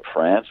States or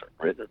France or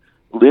Britain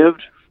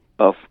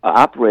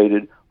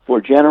operated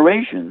for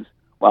generations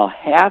while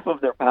half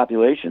of their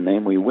population,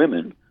 namely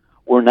women,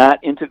 were not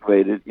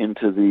integrated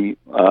into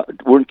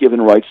weren't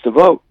given rights to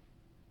vote.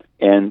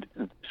 And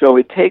so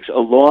it takes a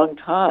long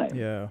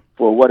time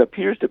for what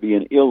appears to be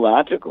an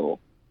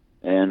illogical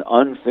and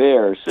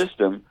unfair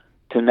system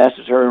to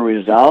necessarily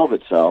resolve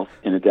itself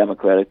in a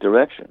democratic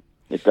direction.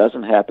 It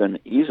doesn't happen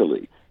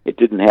easily. It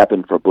didn't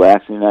happen for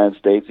blacks in the United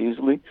States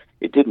easily.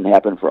 It didn't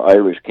happen for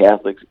Irish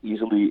Catholics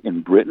easily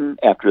in Britain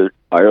after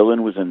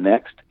Ireland was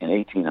annexed in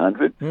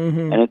 1800.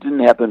 Mm-hmm. And it didn't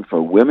happen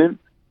for women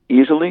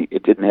easily.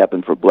 It didn't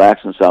happen for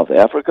blacks in South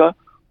Africa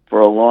for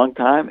a long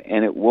time.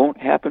 And it won't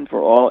happen for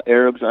all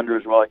Arabs under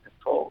Israeli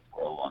control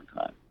for a long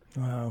time.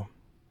 Wow.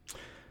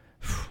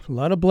 A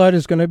lot of blood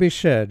is going to be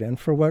shed, and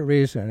for what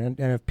reason? And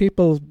if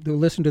people who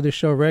listen to this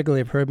show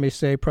regularly have heard me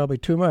say probably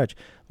too much,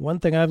 one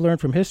thing I've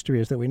learned from history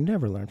is that we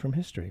never learn from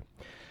history.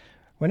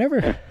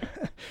 Whenever,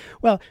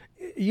 well,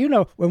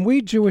 when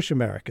we Jewish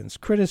Americans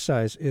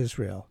criticize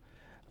Israel,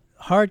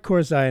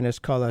 hardcore Zionists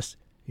call us,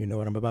 you know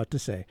what I'm about to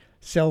say,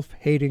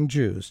 self-hating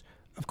Jews.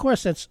 Of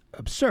course, that's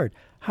absurd.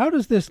 How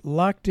does this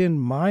locked-in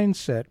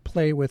mindset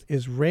play with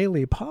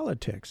Israeli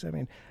politics? I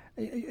mean,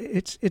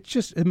 it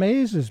just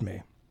amazes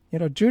me.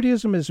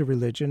 Judaism is a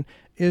religion.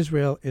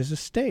 Israel is a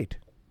state.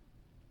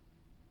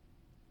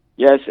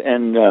 Yes,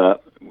 and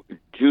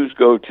Jews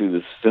go to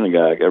the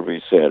synagogue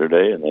every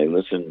Saturday, and they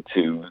listen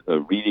to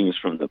readings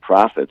from the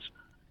prophets.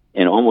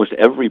 And almost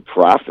every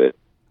prophet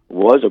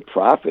was a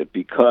prophet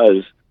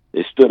because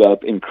they stood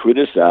up and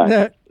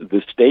criticized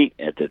the state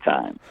at the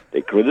time. They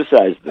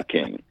criticized the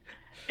king.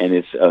 And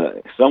it's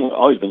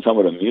always been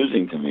somewhat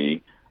amusing to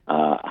me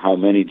how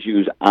many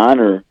Jews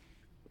honor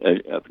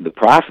the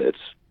prophets,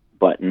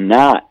 but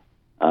not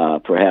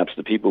perhaps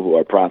the people who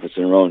are prophets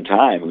in their own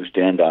time, who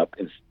stand up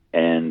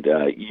and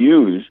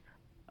use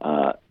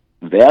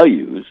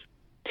values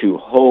to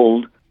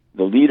hold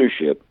the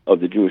leadership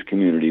of the Jewish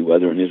community,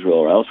 whether in Israel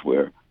or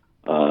elsewhere,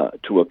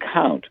 to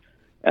account.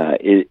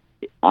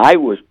 I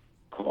was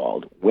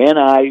called, when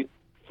I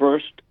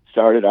first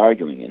started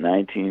arguing in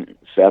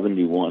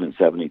 1971 and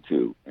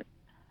 72,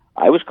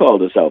 I was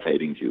called a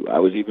self-hating Jew. I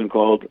was even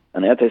called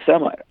an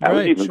anti-Semite. I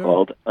was even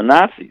called a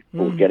Nazi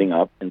for getting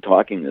up and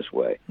talking this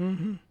way.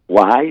 Mm-hmm.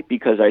 Why?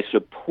 Because I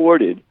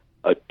supported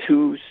a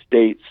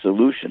two-state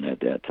solution at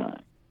that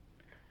time.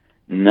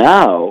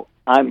 Now,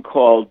 I'm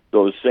called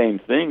those same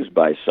things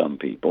by some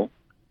people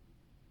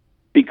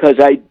because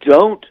I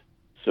don't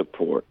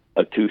support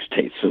a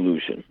two-state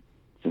solution,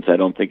 since I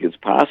don't think it's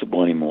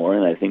possible anymore,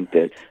 and I think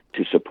that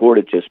to support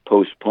it just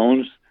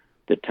postpones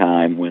the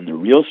time when the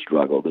real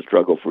struggle, the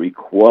struggle for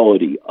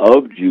equality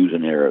of Jews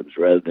and Arabs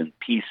rather than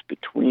peace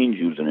between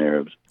Jews and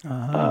Arabs,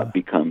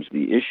 becomes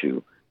the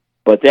issue.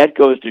 But that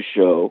goes to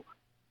show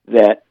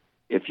that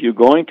if you're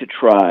going to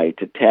try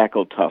to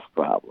tackle tough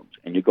problems,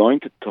 and you're going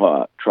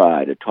to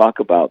try to talk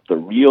about the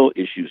real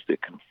issues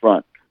that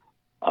confront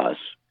us,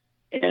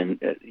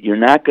 and you're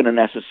not going to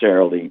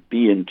necessarily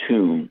be in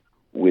tune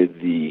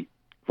with the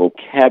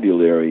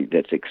vocabulary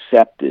that's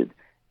accepted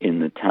in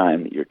the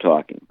time that you're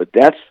talking. But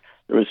that's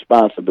the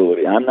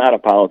responsibility. I'm not a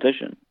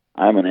politician.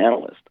 I'm an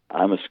analyst.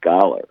 I'm a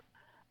scholar,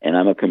 and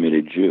I'm a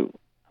committed Jew.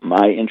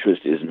 My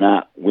interest is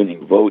not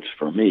winning votes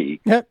for me.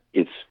 Yep.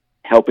 It's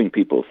helping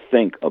people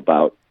think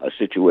about a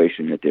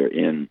situation that they're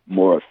in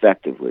more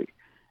effectively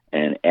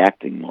and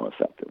acting more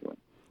effectively.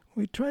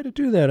 We try to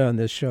do that on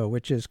this show,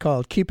 which is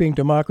called Keeping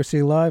Democracy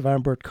Alive.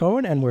 I'm Bert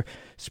Cohen, and we're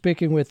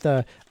speaking with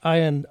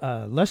Ian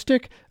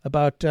Lustig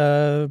about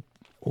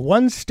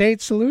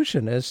one-state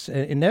solution as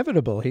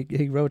inevitable.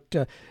 He wrote,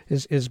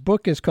 his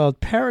book is called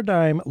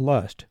Paradigm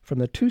Lost, From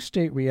the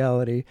Two-State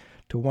Reality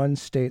to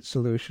One-State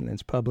Solution.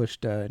 It's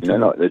published...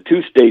 the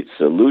two-state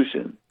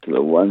solution to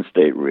the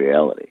one-state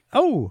reality.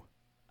 Oh,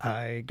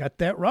 I got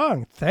that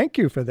wrong. Thank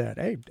you for that.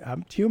 Hey,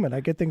 I'm human. I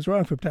get things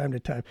wrong from time to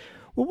time.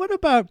 Well, what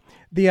about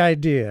the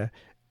idea,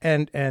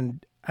 and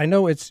I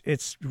know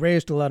it's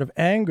raised a lot of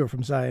anger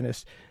from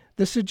Zionists,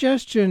 the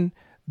suggestion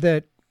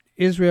that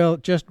Israel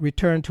just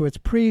returned to its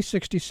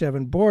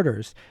pre-67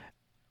 borders,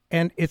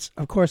 and it's,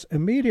 of course,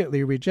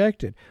 immediately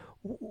rejected.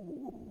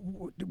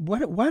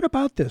 What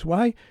about this?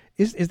 Why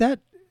is that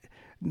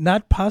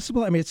not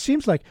possible? I mean, it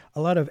seems like a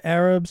lot of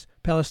Arabs,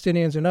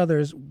 Palestinians, and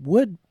others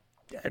would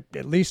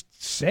at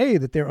least say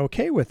that they're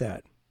okay with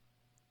that.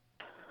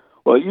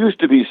 Well, it used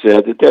to be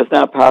said that that's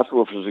not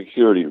possible for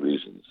security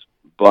reasons,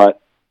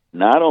 but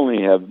not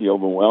only have the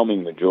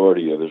overwhelming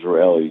majority of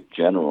Israeli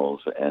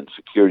generals and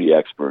security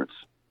experts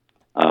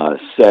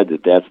said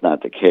that that's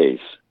not the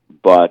case,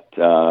 but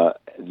the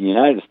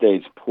United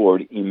States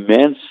poured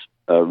immense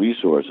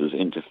resources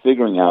into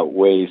figuring out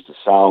ways to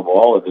solve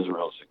all of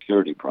Israel's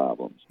security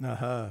problems.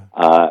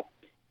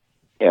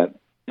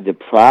 The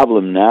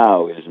problem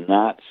now is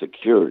not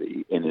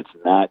security, and it's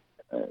not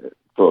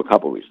for a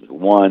couple reasons.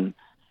 One,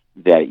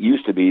 that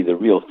used to be the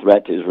real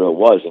threat to Israel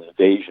was an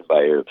invasion by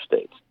Arab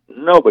states.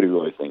 Nobody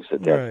really thinks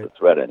that that's the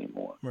threat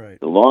anymore. Right.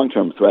 The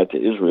long-term threat to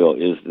Israel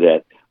is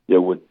that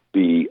there would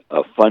be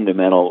a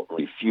fundamental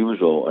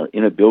refusal or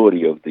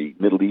inability of the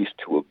Middle East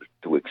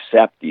to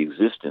accept the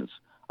existence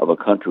of a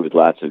country with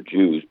lots of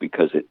Jews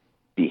because it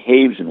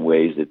behaves in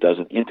ways that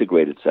doesn't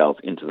integrate itself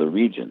into the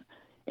region.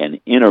 And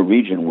in a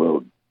region where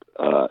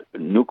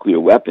nuclear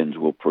weapons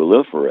will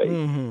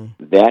proliferate,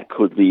 that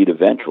could lead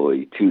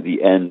eventually to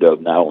the end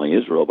of not only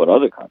Israel but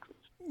other countries.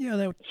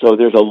 So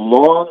there's a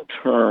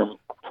long-term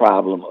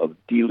problem of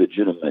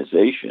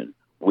delegitimization,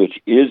 which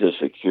is a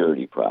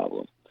security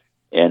problem.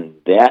 And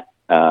that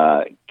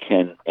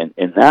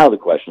and now the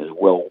question is,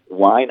 well,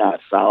 why not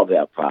solve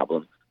that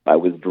problem by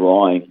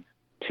withdrawing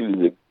to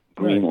the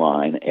Green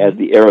Line as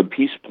the Arab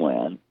Peace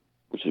Plan,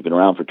 which has been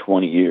around for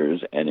 20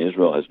 years, and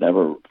Israel has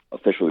never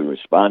officially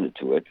responded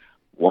to it?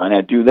 Why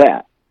not do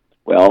that?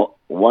 Well,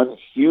 one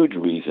huge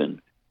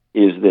reason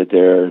is that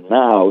there are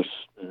now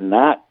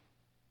not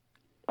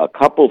a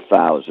couple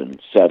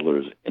thousand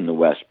settlers in the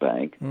West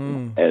Bank,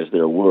 as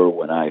there were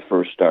when I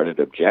first started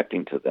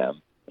objecting to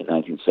them in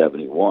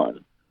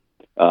 1971.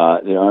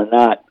 There are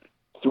not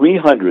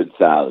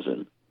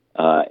 300,000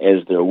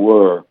 as there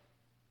were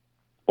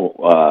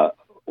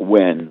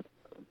when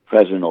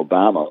President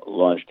Obama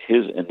launched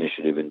his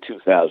initiative in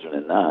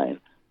 2009.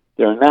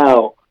 There are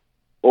now,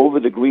 over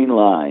the Green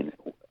Line,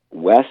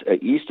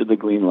 east of the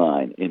Green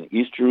Line, in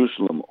East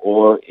Jerusalem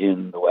or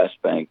in the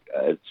West Bank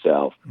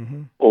itself,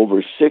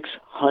 over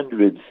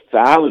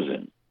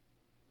 600,000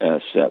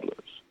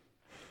 settlers.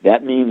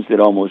 That means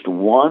that almost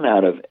 1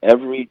 out of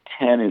every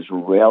 10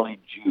 Israeli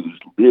Jews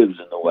lives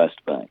in the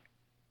West Bank.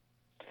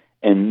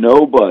 And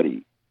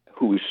nobody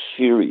who is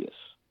serious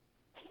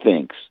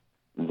thinks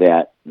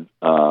that,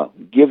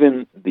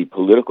 given the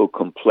political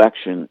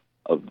complexion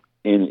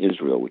in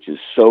Israel, which is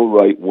so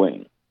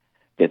right-wing,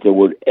 that there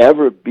would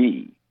ever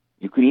be,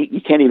 you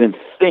can't even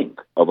think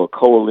of a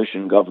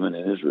coalition government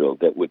in Israel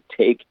that would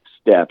take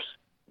steps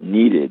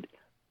needed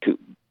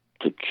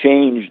to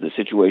change the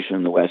situation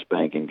in the West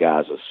Bank and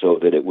Gaza so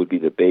that it would be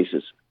the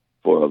basis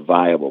for a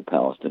viable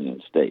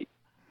Palestinian state.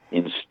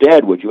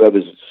 Instead, what you have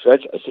is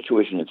such a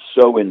situation that's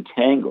so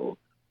entangled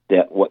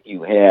that what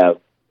you have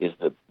is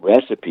the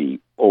recipe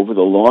over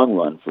the long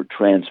run for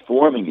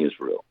transforming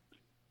Israel.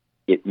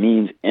 It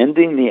means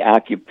ending the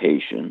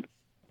occupation,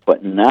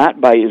 but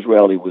not by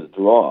Israeli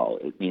withdrawal.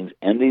 It means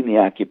ending the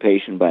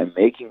occupation by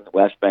making the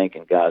West Bank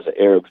and Gaza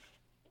Arabs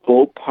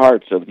full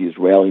parts of the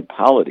Israeli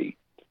polity,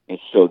 and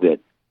so that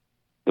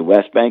the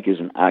West Bank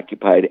isn't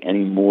occupied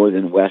any more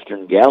than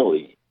Western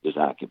Galilee is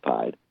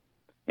occupied.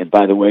 And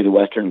by the way, the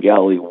Western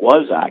Galilee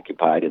was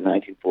occupied in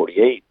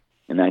 1948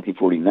 and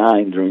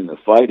 1949 during the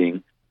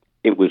fighting.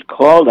 It was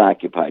called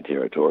occupied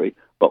territory,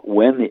 but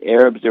when the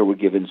Arabs there were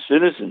given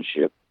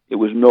citizenship, it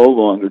was no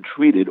longer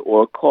treated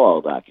or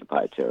called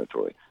occupied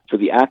territory. So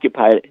the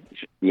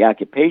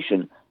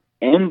occupation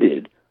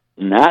ended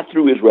not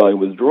through Israeli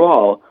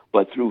withdrawal,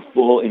 but through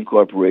full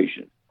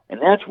incorporation.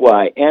 And that's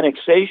why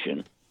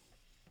annexation,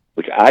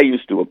 which I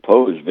used to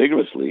oppose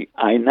vigorously,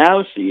 I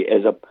now see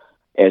as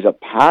a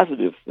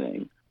positive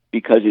thing,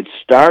 because it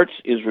starts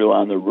Israel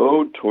on the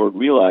road toward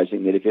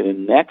realizing that if it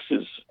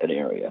annexes an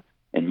area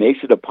and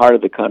makes it a part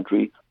of the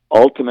country,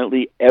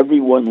 ultimately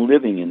everyone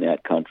living in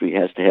that country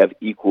has to have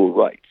equal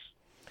rights.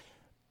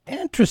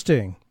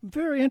 Interesting.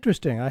 Very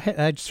interesting.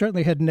 I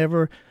certainly had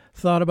never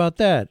thought about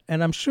that.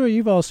 And I'm sure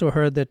you've also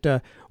heard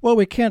that,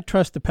 we can't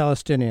trust the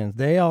Palestinians.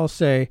 They all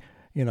say,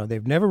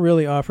 they've never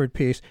really offered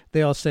peace.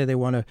 They all say they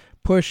want to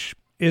push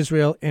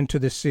Israel into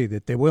the sea,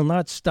 that they will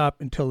not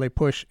stop until they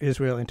push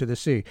Israel into the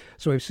sea.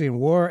 So we've seen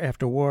war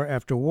after war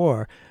after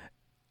war,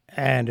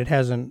 and it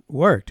hasn't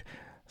worked.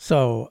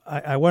 So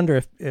I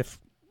wonder if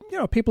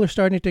people are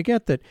starting to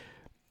get that,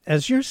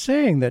 as you're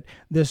saying, that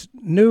this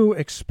new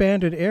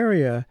expanded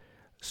area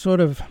sort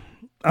of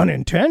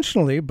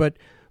unintentionally, but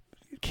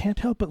can't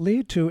help but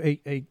lead to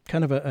a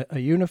kind of a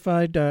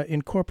unified,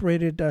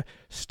 incorporated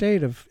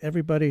state of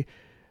everybody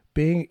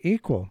being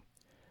equal.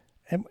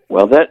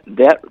 Well,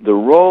 the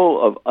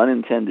role of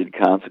unintended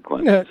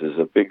consequences is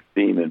a big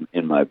theme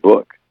in my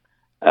book.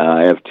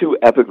 I have two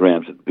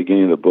epigrams at the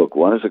beginning of the book.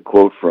 One is a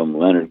quote from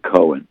Leonard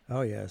Cohen.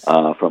 Oh, yes.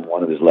 From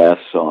one of his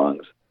last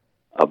songs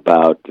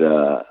about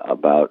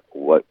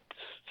what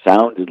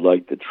sounded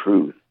like the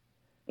truth,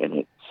 and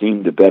it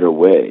seemed a better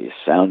way,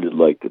 sounded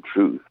like the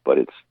truth, but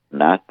it's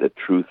not the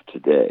truth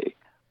today,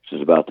 which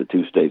is about the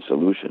two-state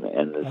solution.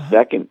 And the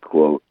second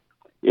quote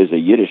is a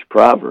Yiddish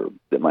proverb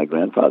that my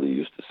grandfather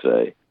used to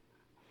say,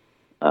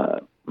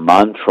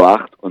 Man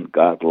tracht und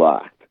Gott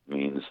lacht,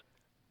 means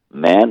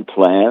man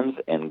plans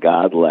and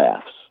God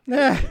laughs.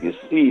 You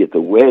see,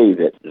 the way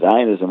that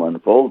Zionism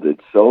unfolded,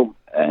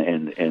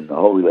 and the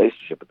whole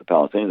relationship with the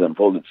Palestinians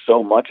unfolded,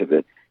 so much of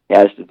it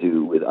has to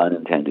do with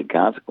unintended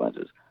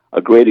consequences.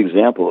 A great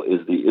example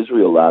is the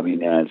Israel lobby in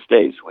the United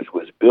States, which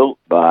was built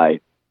by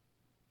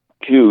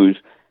Jews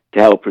to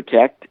help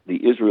protect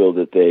the Israel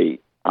that they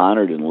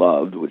honored and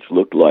loved, which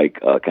looked like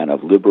a kind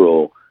of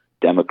liberal,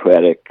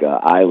 democratic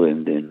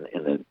island in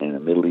the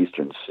Middle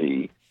Eastern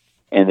Sea.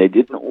 And they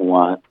didn't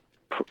want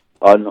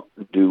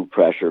undue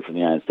pressure from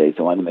the United States.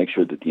 They wanted to make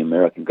sure that the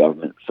American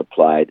government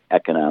supplied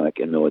economic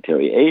and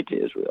military aid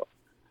to Israel.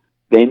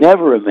 They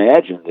never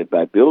imagined that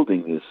by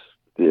building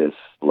this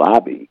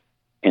lobby,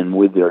 and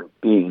with there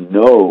being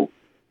no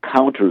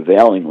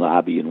countervailing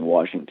lobby in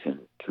Washington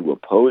to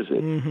oppose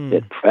it,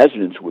 that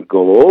presidents would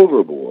go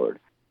overboard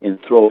in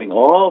throwing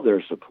all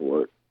their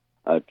support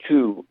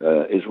to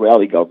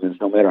Israeli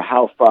governments, no matter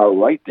how far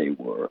right they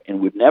were,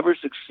 and would never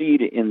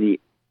succeed in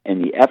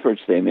the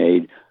efforts they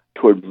made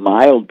toward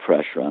mild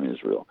pressure on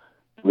Israel.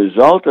 The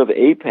result of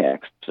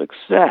AIPAC's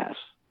success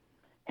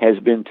has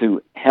been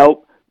to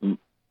help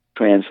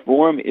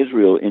transform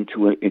Israel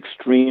into an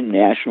extreme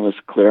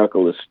nationalist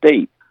clerical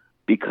estate,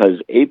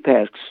 because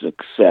AIPAC's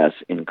success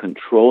in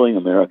controlling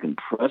American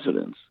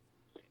presidents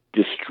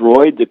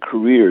destroyed the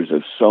careers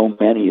of so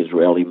many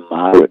Israeli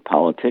moderate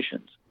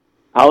politicians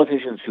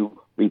who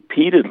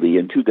repeatedly,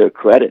 and to their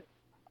credit,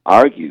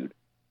 argued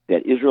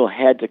that Israel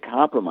had to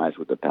compromise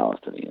with the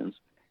Palestinians,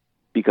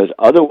 because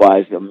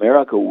otherwise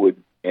America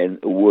would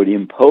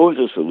impose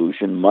a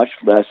solution much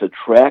less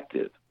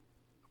attractive.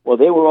 Well,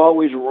 they were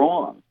always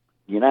wrong.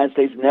 The United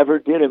States never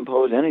did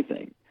impose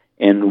anything.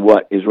 And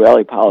what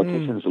Israeli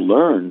politicians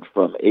learned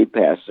from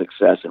AIPAC's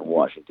success in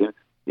Washington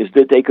is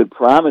that they could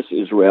promise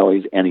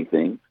Israelis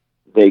anything.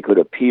 They could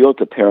appeal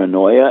to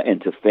paranoia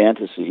and to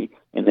fantasy,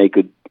 and they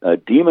could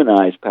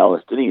demonize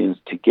Palestinians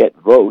to get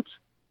votes,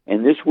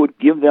 and this would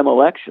give them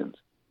elections,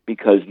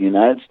 because the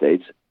United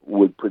States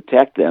would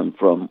protect them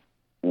from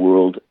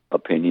world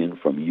opinion,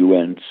 from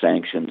UN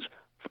sanctions,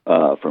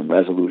 from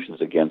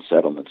resolutions against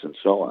settlements, and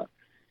so on.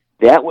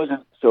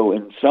 So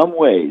in some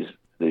ways,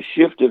 the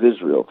shift of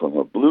Israel from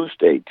a blue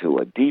state to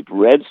a deep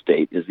red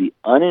state is the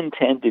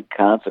unintended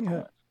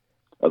consequence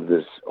of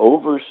this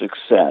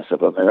over-success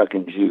of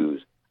American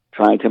Jews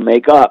trying to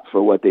make up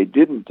for what they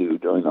didn't do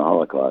during the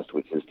Holocaust,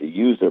 which is to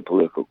use their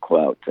political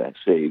clout to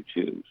save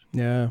Jews.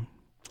 Yeah,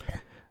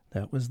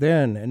 that was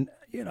then. And,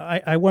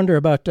 I wonder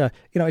about,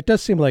 it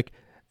does seem like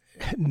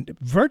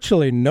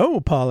virtually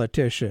no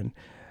politician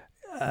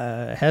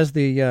has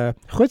the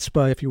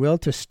chutzpah, if you will,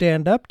 to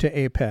stand up to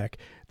AIPAC.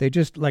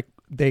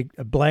 They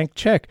a blank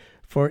check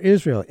for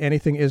Israel,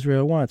 anything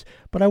Israel wants.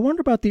 But I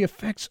wonder about the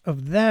effects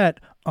of that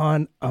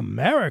on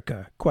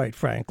America, quite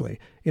frankly.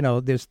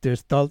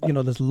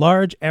 There's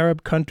large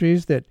Arab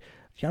countries that,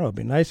 it'd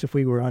be nice if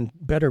we were on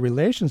better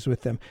relations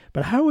with them.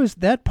 But how is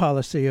that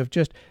policy of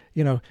just,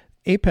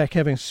 AIPAC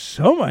having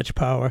so much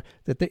power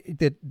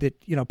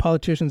that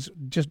politicians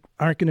just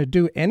aren't going to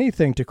do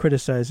anything to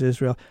criticize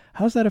Israel?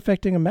 How's that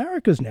affecting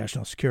America's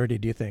national security,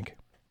 do you think?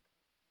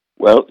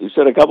 Well, you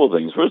said a couple of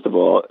things. First of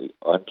all,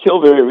 until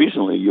very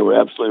recently, you were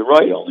absolutely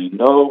right.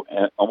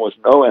 Almost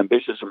no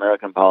ambitious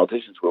American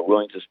politicians were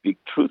willing to speak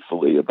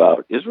truthfully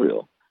about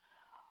Israel.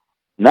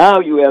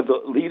 Now you have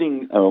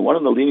one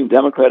of the leading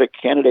Democratic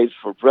candidates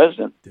for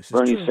president,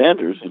 Bernie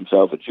Sanders,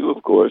 himself a Jew,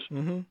 of course,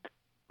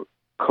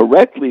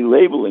 correctly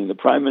labeling the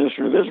Prime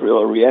Minister of Israel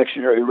a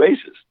reactionary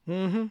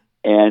racist,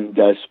 and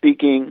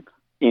speaking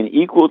in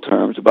equal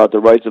terms about the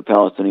rights of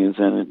Palestinians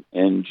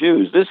and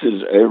Jews. This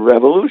is a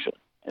revolution.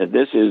 And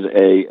this is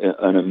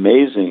an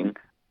amazing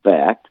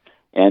fact,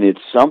 and it's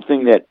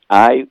something that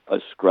I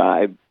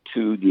ascribe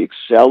to the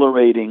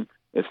accelerating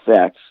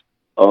effects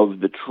of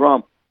the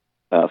Trump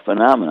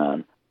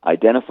phenomenon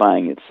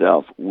identifying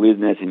itself with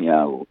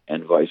Netanyahu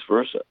and vice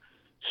versa.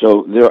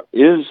 So there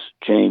is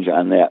change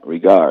on that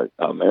regard.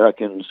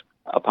 Americans,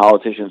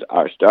 politicians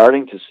are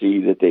starting to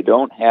see that they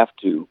don't have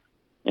to.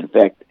 In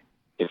fact,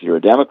 if you're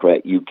a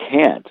Democrat, you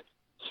can't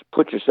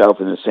put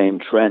yourself in the same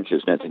trench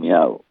as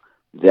Netanyahu.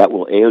 That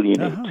will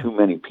alienate too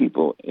many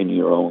people in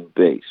your own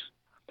base.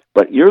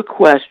 But your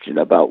question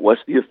about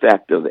what's the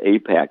effect of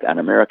AIPAC on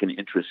American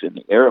interests in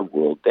the Arab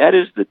world, that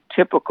is the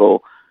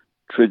typical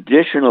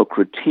traditional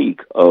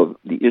critique of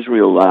the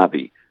Israel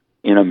lobby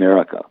in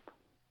America.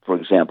 For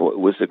example, it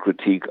was the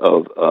critique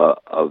of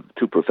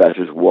two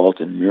professors, Walt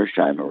and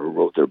Mearsheimer, who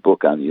wrote their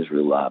book on the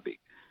Israel lobby,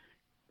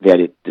 that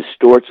it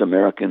distorts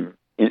American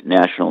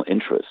national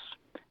interests.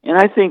 And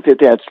I think that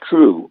that's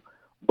true.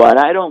 But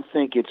I don't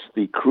think it's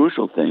the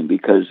crucial thing,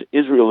 because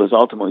Israel is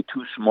ultimately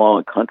too small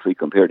a country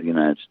compared to the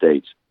United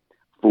States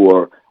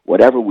for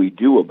whatever we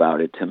do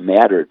about it to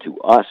matter to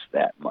us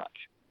that much.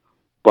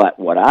 But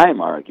what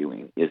I'm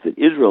arguing is that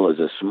Israel is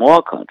a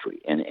small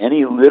country, and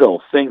any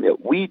little thing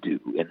that we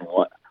do in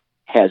what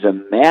has a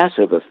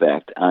massive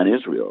effect on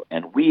Israel.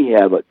 And we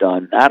have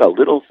done not a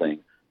little thing,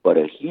 but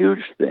a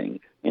huge thing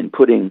in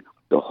putting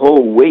the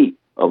whole weight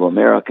of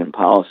American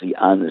policy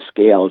on the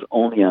scales,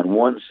 only on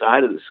one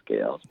side of the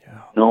scales,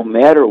 no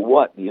matter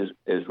what the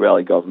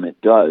Israeli government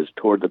does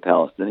toward the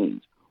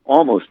Palestinians,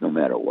 almost no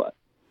matter what.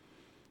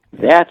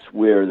 That's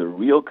where the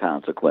real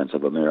consequence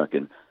of of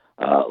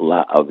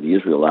the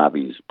Israel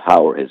lobby's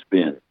power has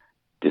been,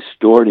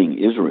 distorting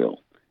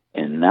Israel,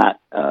 and not,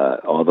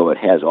 although it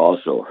has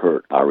also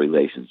hurt our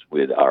relations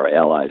with our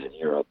allies in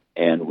Europe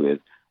and with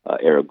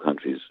Arab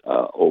countries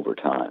over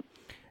time.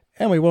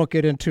 And we won't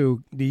get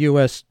into the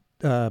U.S.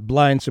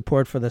 Blind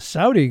support for the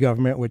Saudi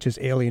government, which is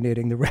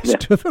alienating the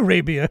rest of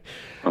Arabia,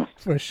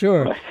 for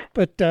sure. Right.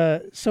 But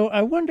so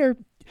I wonder,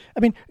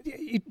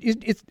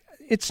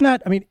 it's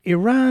not,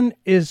 Iran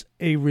is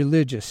a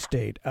religious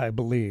state, I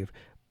believe.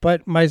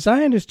 But my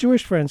Zionist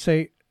Jewish friends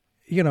say,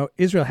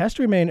 Israel has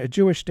to remain a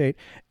Jewish state,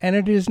 and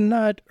it is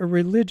not a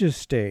religious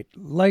state,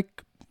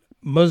 like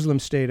Muslim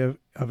state of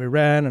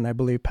Iran and I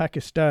believe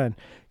Pakistan.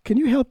 Can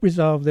you help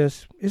resolve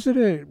this? Is it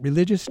a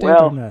religious state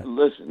or not?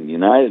 Well, listen, the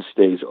United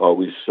States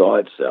always saw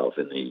itself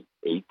in the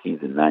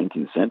 18th and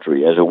 19th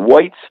century as a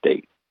white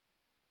state.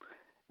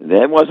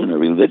 That wasn't a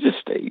religious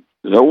state.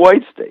 It was a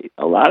white state.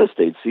 A lot of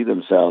states see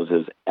themselves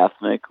as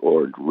ethnic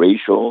or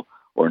racial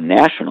or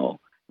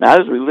national, not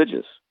as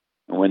religious.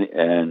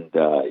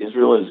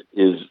 Israel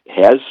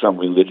has some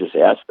religious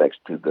aspects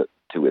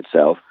to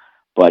itself,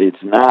 but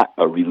it's not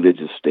a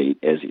religious state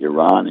as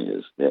Iran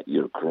is. That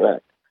you're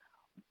correct.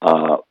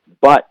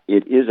 But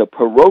it is a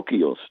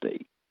parochial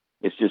state.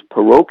 It's just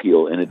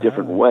parochial in a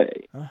different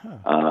way.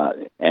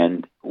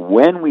 And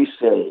when we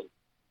say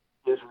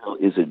Israel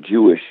is a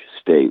Jewish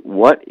state,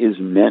 what is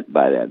meant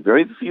by that?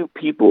 Very few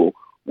people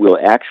will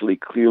actually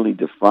clearly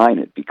define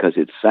it, because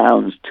it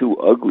sounds too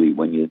ugly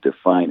when you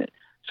define it.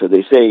 So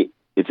they say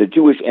it's a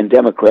Jewish and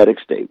democratic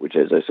state, which,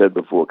 as I said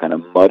before, kind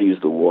of muddies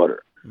the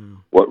water.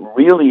 What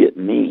really it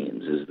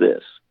means is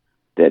this,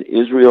 that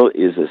Israel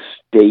is a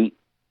state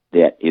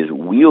that is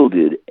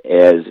wielded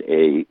as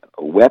a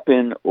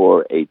weapon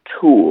or a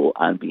tool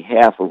on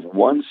behalf of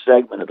one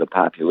segment of the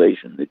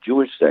population, the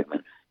Jewish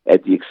segment,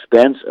 at the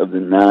expense of the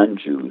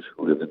non-Jews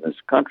who live in this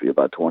country,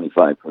 about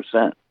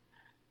 25%.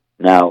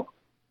 Now,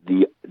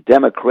 the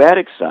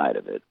democratic side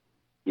of it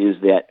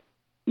is that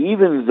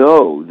even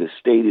though the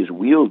state is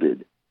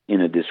wielded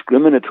in a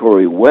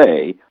discriminatory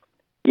way,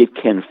 it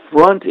can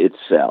front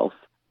itself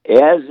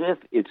as if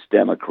it's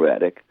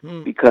democratic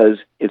because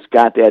it's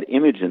got that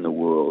image in the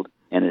world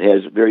and it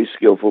has very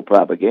skillful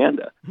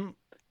propaganda.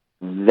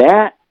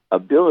 That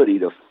ability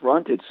to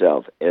front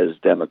itself as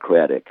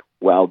democratic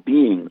while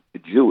being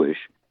Jewish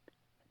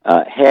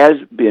has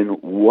been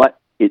what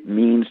it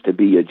means to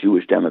be a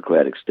Jewish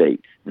democratic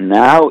state.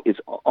 Now it's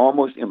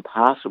almost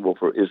impossible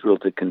for Israel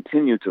to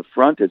continue to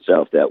front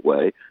itself that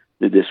way.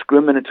 The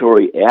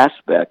discriminatory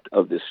aspect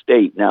of the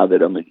state, now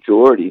that a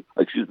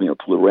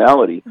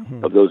plurality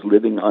of those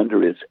living under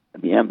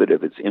the ambit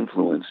of its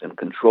influence and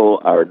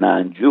control are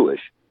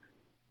non-Jewish,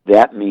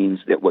 that means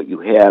that what you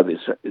have is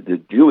the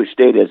Jewish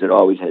state as it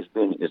always has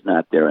been is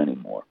not there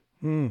anymore.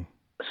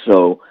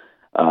 So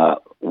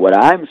what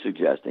I'm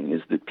suggesting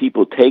is that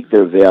people take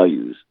their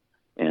values,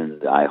 and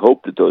I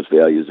hope that those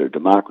values are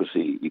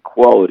democracy,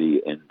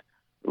 equality, and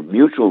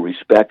mutual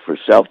respect for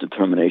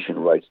self-determination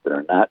rights that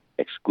are not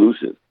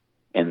exclusive,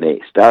 and they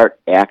start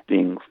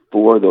acting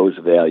for those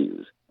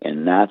values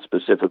and not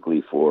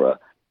specifically for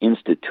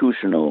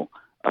institutional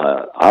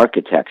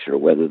architecture,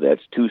 whether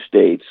that's 2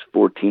 states,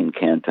 14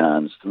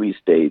 cantons, 3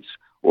 states,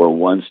 or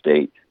 1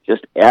 state.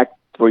 Just act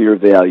for your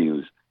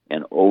values,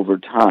 and over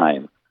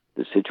time,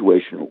 the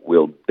situation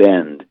will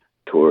bend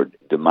toward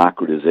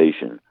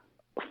democratization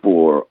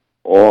for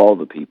all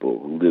the people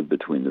who live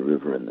between the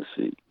river and the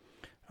sea.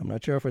 I'm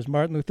not sure if it was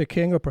Martin Luther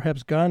King or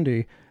perhaps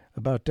Gandhi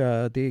about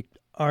the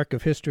arc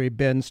of history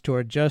bends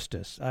toward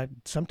justice.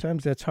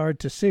 Sometimes that's hard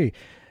to see.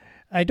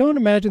 I don't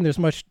imagine there's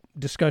much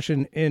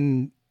discussion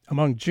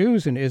among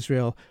Jews in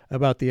Israel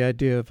about the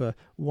idea of a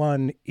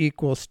one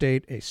equal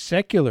state, a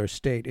secular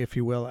state, if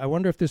you will. I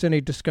wonder if there's any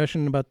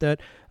discussion about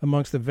that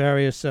amongst the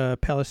various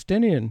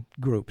Palestinian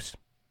groups.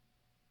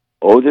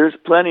 Oh, there's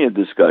plenty of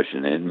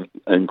discussion, and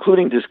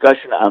including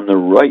discussion on the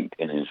right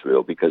in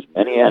Israel, because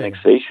many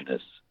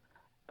annexationists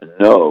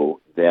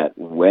know that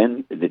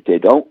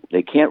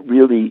they can't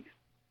really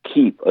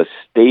keep a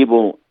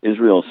stable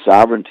Israel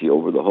sovereignty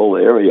over the whole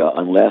area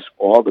unless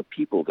all the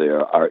people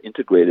there are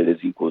integrated as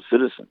equal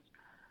citizens.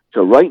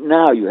 So right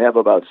now you have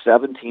about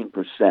 17%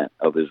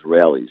 of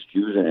Israelis,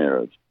 Jews and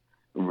Arabs,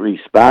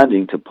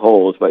 responding to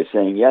polls by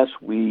saying, yes,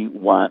 we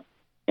want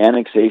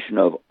annexation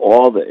of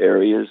all the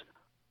areas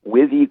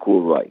with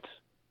equal rights.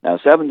 Now,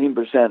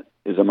 17%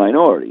 is a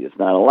minority. It's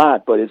not a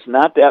lot, but it's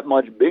not that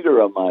much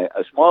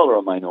a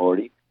smaller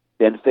minority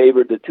than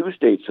favored the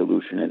 2-state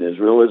solution in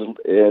Israel as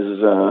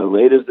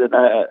late as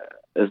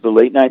the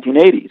late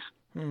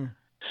 1980s.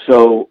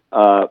 So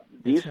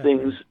these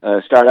things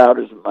start out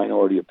as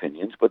minority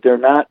opinions, but they're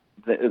not.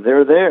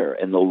 They're there,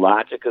 and the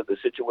logic of the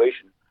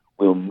situation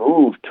will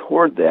move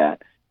toward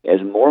that as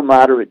more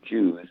moderate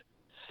Jews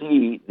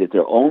see that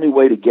their only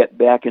way to get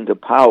back into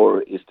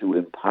power is to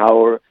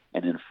empower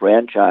and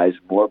enfranchise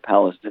more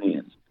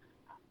Palestinians.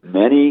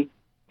 Many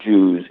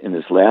Jews in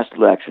this last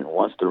election,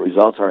 once the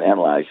results are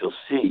analyzed, you'll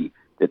see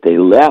that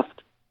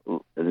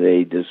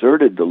they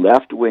deserted the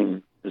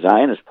left-wing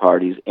Zionist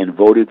parties and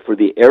voted for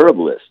the Arab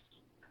lists.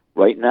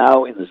 Right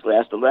now, in this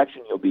last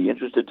election, you'll be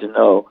interested to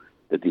know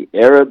that the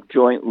Arab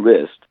Joint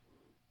List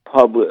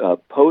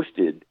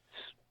posted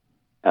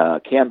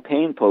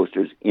campaign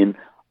posters in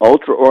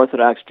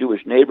ultra-Orthodox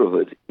Jewish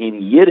neighborhoods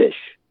in Yiddish,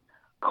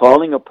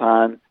 calling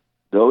upon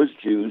those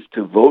Jews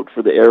to vote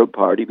for the Arab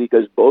Party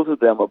because both of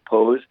them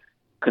oppose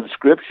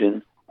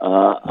conscription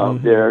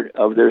of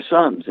their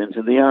sons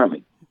into the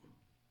army.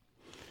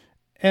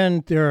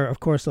 And there are, of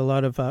course, a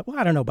lot of, I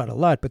don't know about a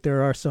lot, but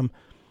there are some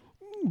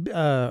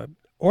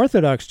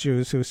Orthodox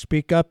Jews who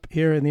speak up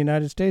here in the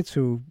United States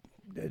who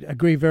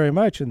agree very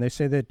much, and they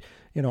say that,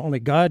 only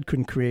God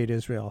can create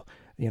Israel,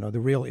 the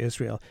real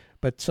Israel.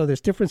 But so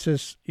there's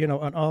differences,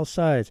 on all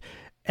sides.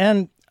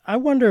 And I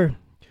wonder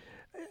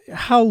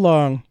how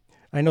long,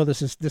 I know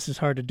this is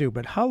hard to do,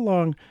 but how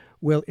long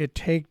will it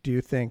take, do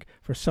you think,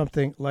 for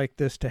something like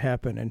this to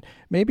happen? And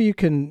maybe you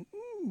can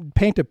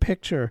paint a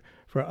picture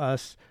for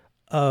us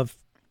of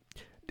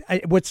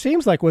what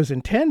seems like was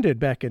intended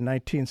back in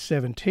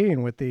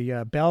 1917 with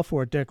the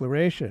Balfour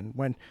Declaration,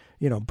 when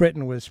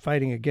Britain was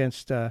fighting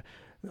against the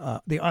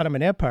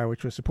Ottoman Empire,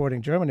 which was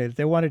supporting Germany.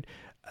 They wanted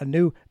a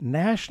new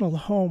national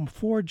home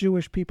for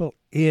Jewish people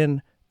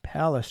in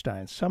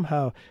Palestine.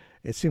 Somehow,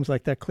 it seems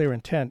like that clear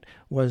intent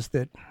was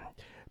that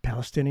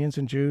Palestinians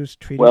and Jews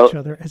treat each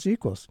other as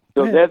equals.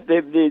 So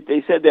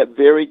they said that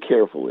very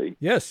carefully.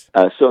 Yes.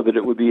 So that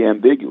it would be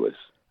ambiguous.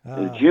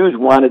 The Jews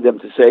wanted them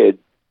to say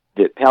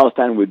that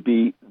Palestine would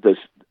be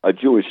a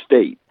Jewish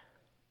state.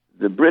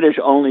 The British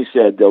only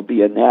said there'll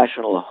be a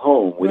national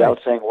home without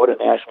saying what a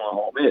national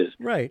home is.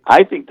 Right.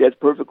 I think that's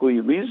perfectly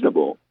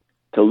reasonable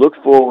to look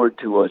forward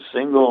to a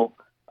single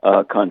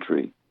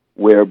country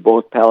where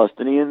both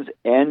Palestinians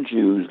and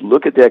Jews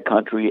look at that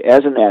country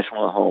as a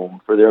national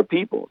home for their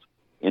peoples,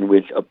 in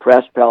which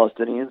oppressed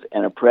Palestinians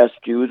and oppressed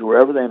Jews,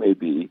 wherever they may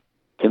be,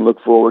 can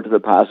look forward to the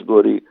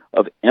possibility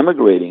of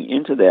emigrating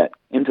into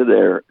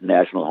their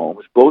national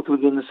homes, both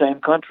within the same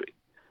country.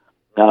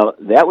 Now,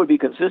 that would be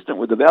consistent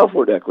with the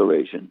Balfour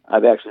Declaration.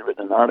 I've actually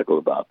written an article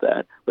about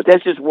that. But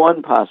that's just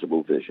one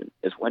possible vision.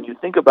 Is when you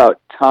think about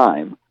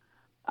time,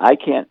 I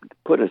can't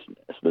put a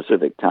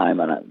specific time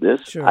on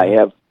this. Sure. I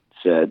have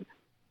said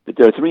that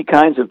there are 3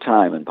 kinds of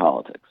time in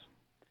politics.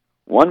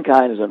 One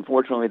kind is,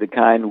 unfortunately, the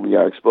kind we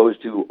are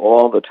exposed to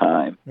all the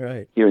time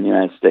here in the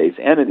United States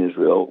and in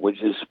Israel,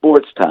 which is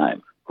sports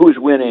time. Who's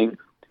winning?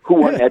 Who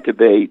won that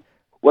debate?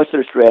 what's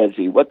their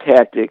strategy, what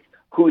tactic,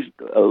 who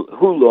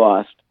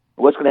lost,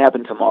 what's going to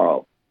happen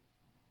tomorrow.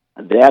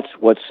 And that's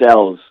what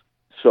sells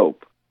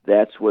soap.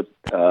 That's what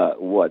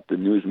the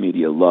news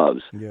media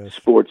loves. Yes.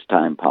 Sports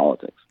time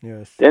politics.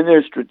 Yes. Then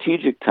there's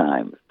strategic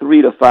time,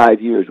 3 to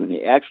 5 years, when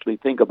you actually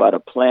think about a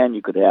plan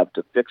you could have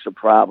to fix a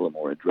problem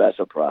or address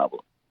a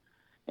problem.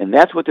 And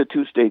that's what the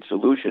two-state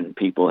solution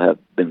people have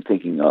been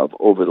thinking of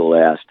over the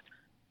last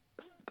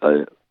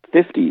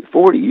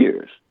 40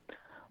 years.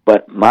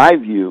 But my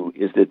view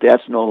is that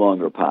that's no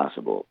longer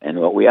possible. And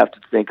what we have to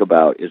think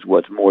about is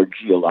what's more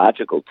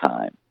geological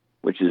time,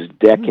 which is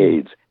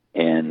decades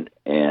and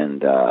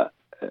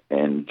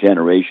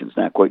generations,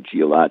 not quite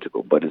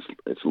geological, but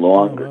it's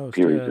longer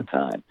periods of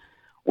time.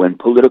 When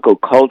political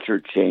culture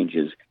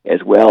changes,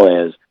 as well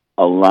as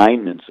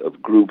alignments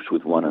of groups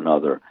with one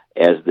another,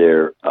 as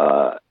they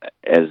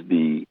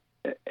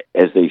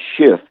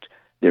shift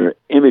their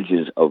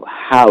images of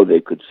how they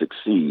could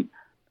succeed.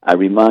 I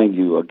remind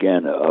you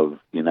again of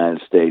the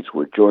United States,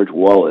 where George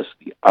Wallace,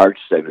 the arch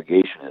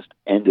segregationist,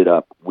 ended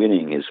up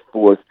winning his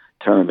 4th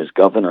term as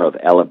governor of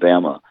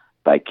Alabama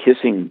by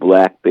kissing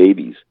black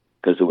babies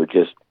because there was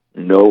just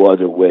no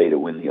other way to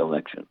win the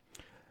election.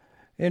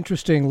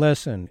 Interesting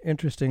lesson.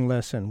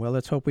 Well,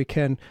 let's hope we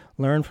can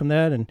learn from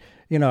that. And,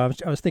 I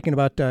was thinking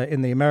about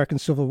in the American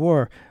Civil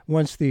War,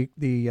 once the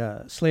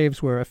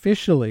slaves were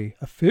officially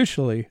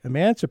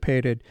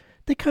emancipated,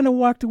 they kind of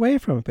walked away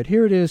from it. But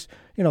here it is,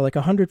 like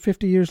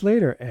 150 years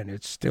later, and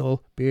it's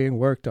still being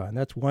worked on.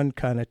 That's one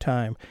kind of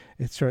time.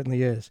 It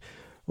certainly is.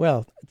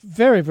 Well,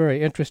 very,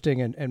 very interesting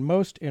and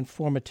most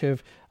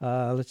informative.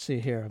 Let's see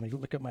here. Let me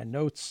look at my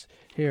notes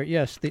here.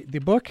 Yes, the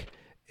book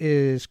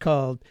is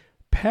called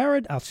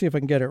I'll see if I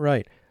can get it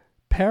right.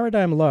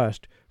 Paradigm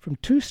Lost, From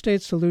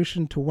Two-State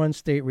Solution to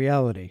One-State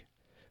Reality,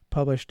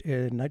 published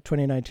in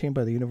 2019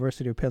 by the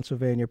University of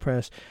Pennsylvania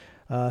Press.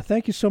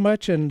 Thank you so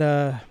much. And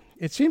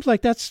it seems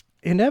like that's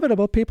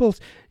inevitable. People,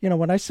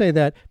 when I say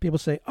that, people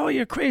say, oh,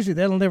 you're crazy.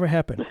 That'll never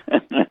happen.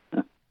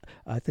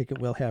 I think it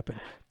will happen.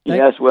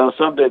 Yes, well,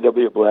 someday there'll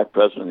be a black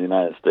president of the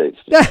United States.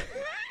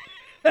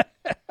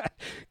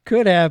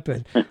 Could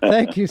happen.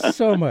 Thank you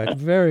so much.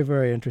 Very,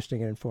 very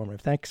interesting and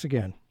informative. Thanks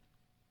again.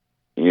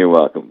 You're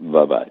welcome.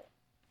 Bye-bye.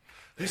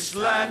 This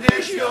land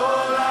is your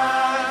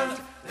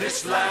land.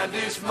 This land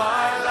is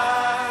my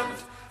land.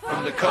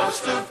 From the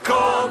coast of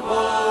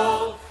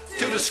Cornwall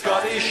to the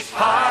Scottish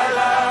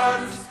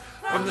Highlands.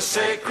 From the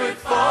sacred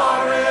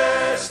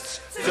forests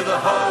to the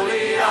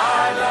holy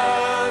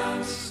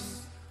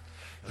islands.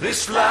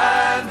 This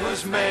land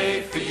was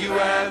made for you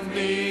and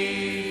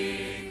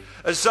me.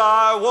 As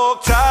I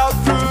walked out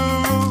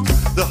through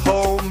the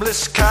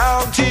homeless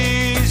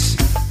counties,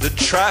 the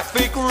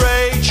traffic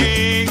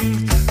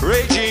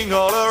raging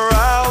all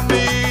around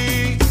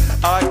me,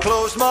 I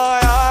closed my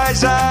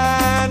eyes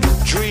and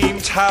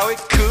dreamed how it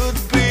could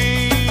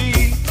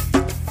be.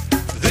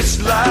 This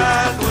land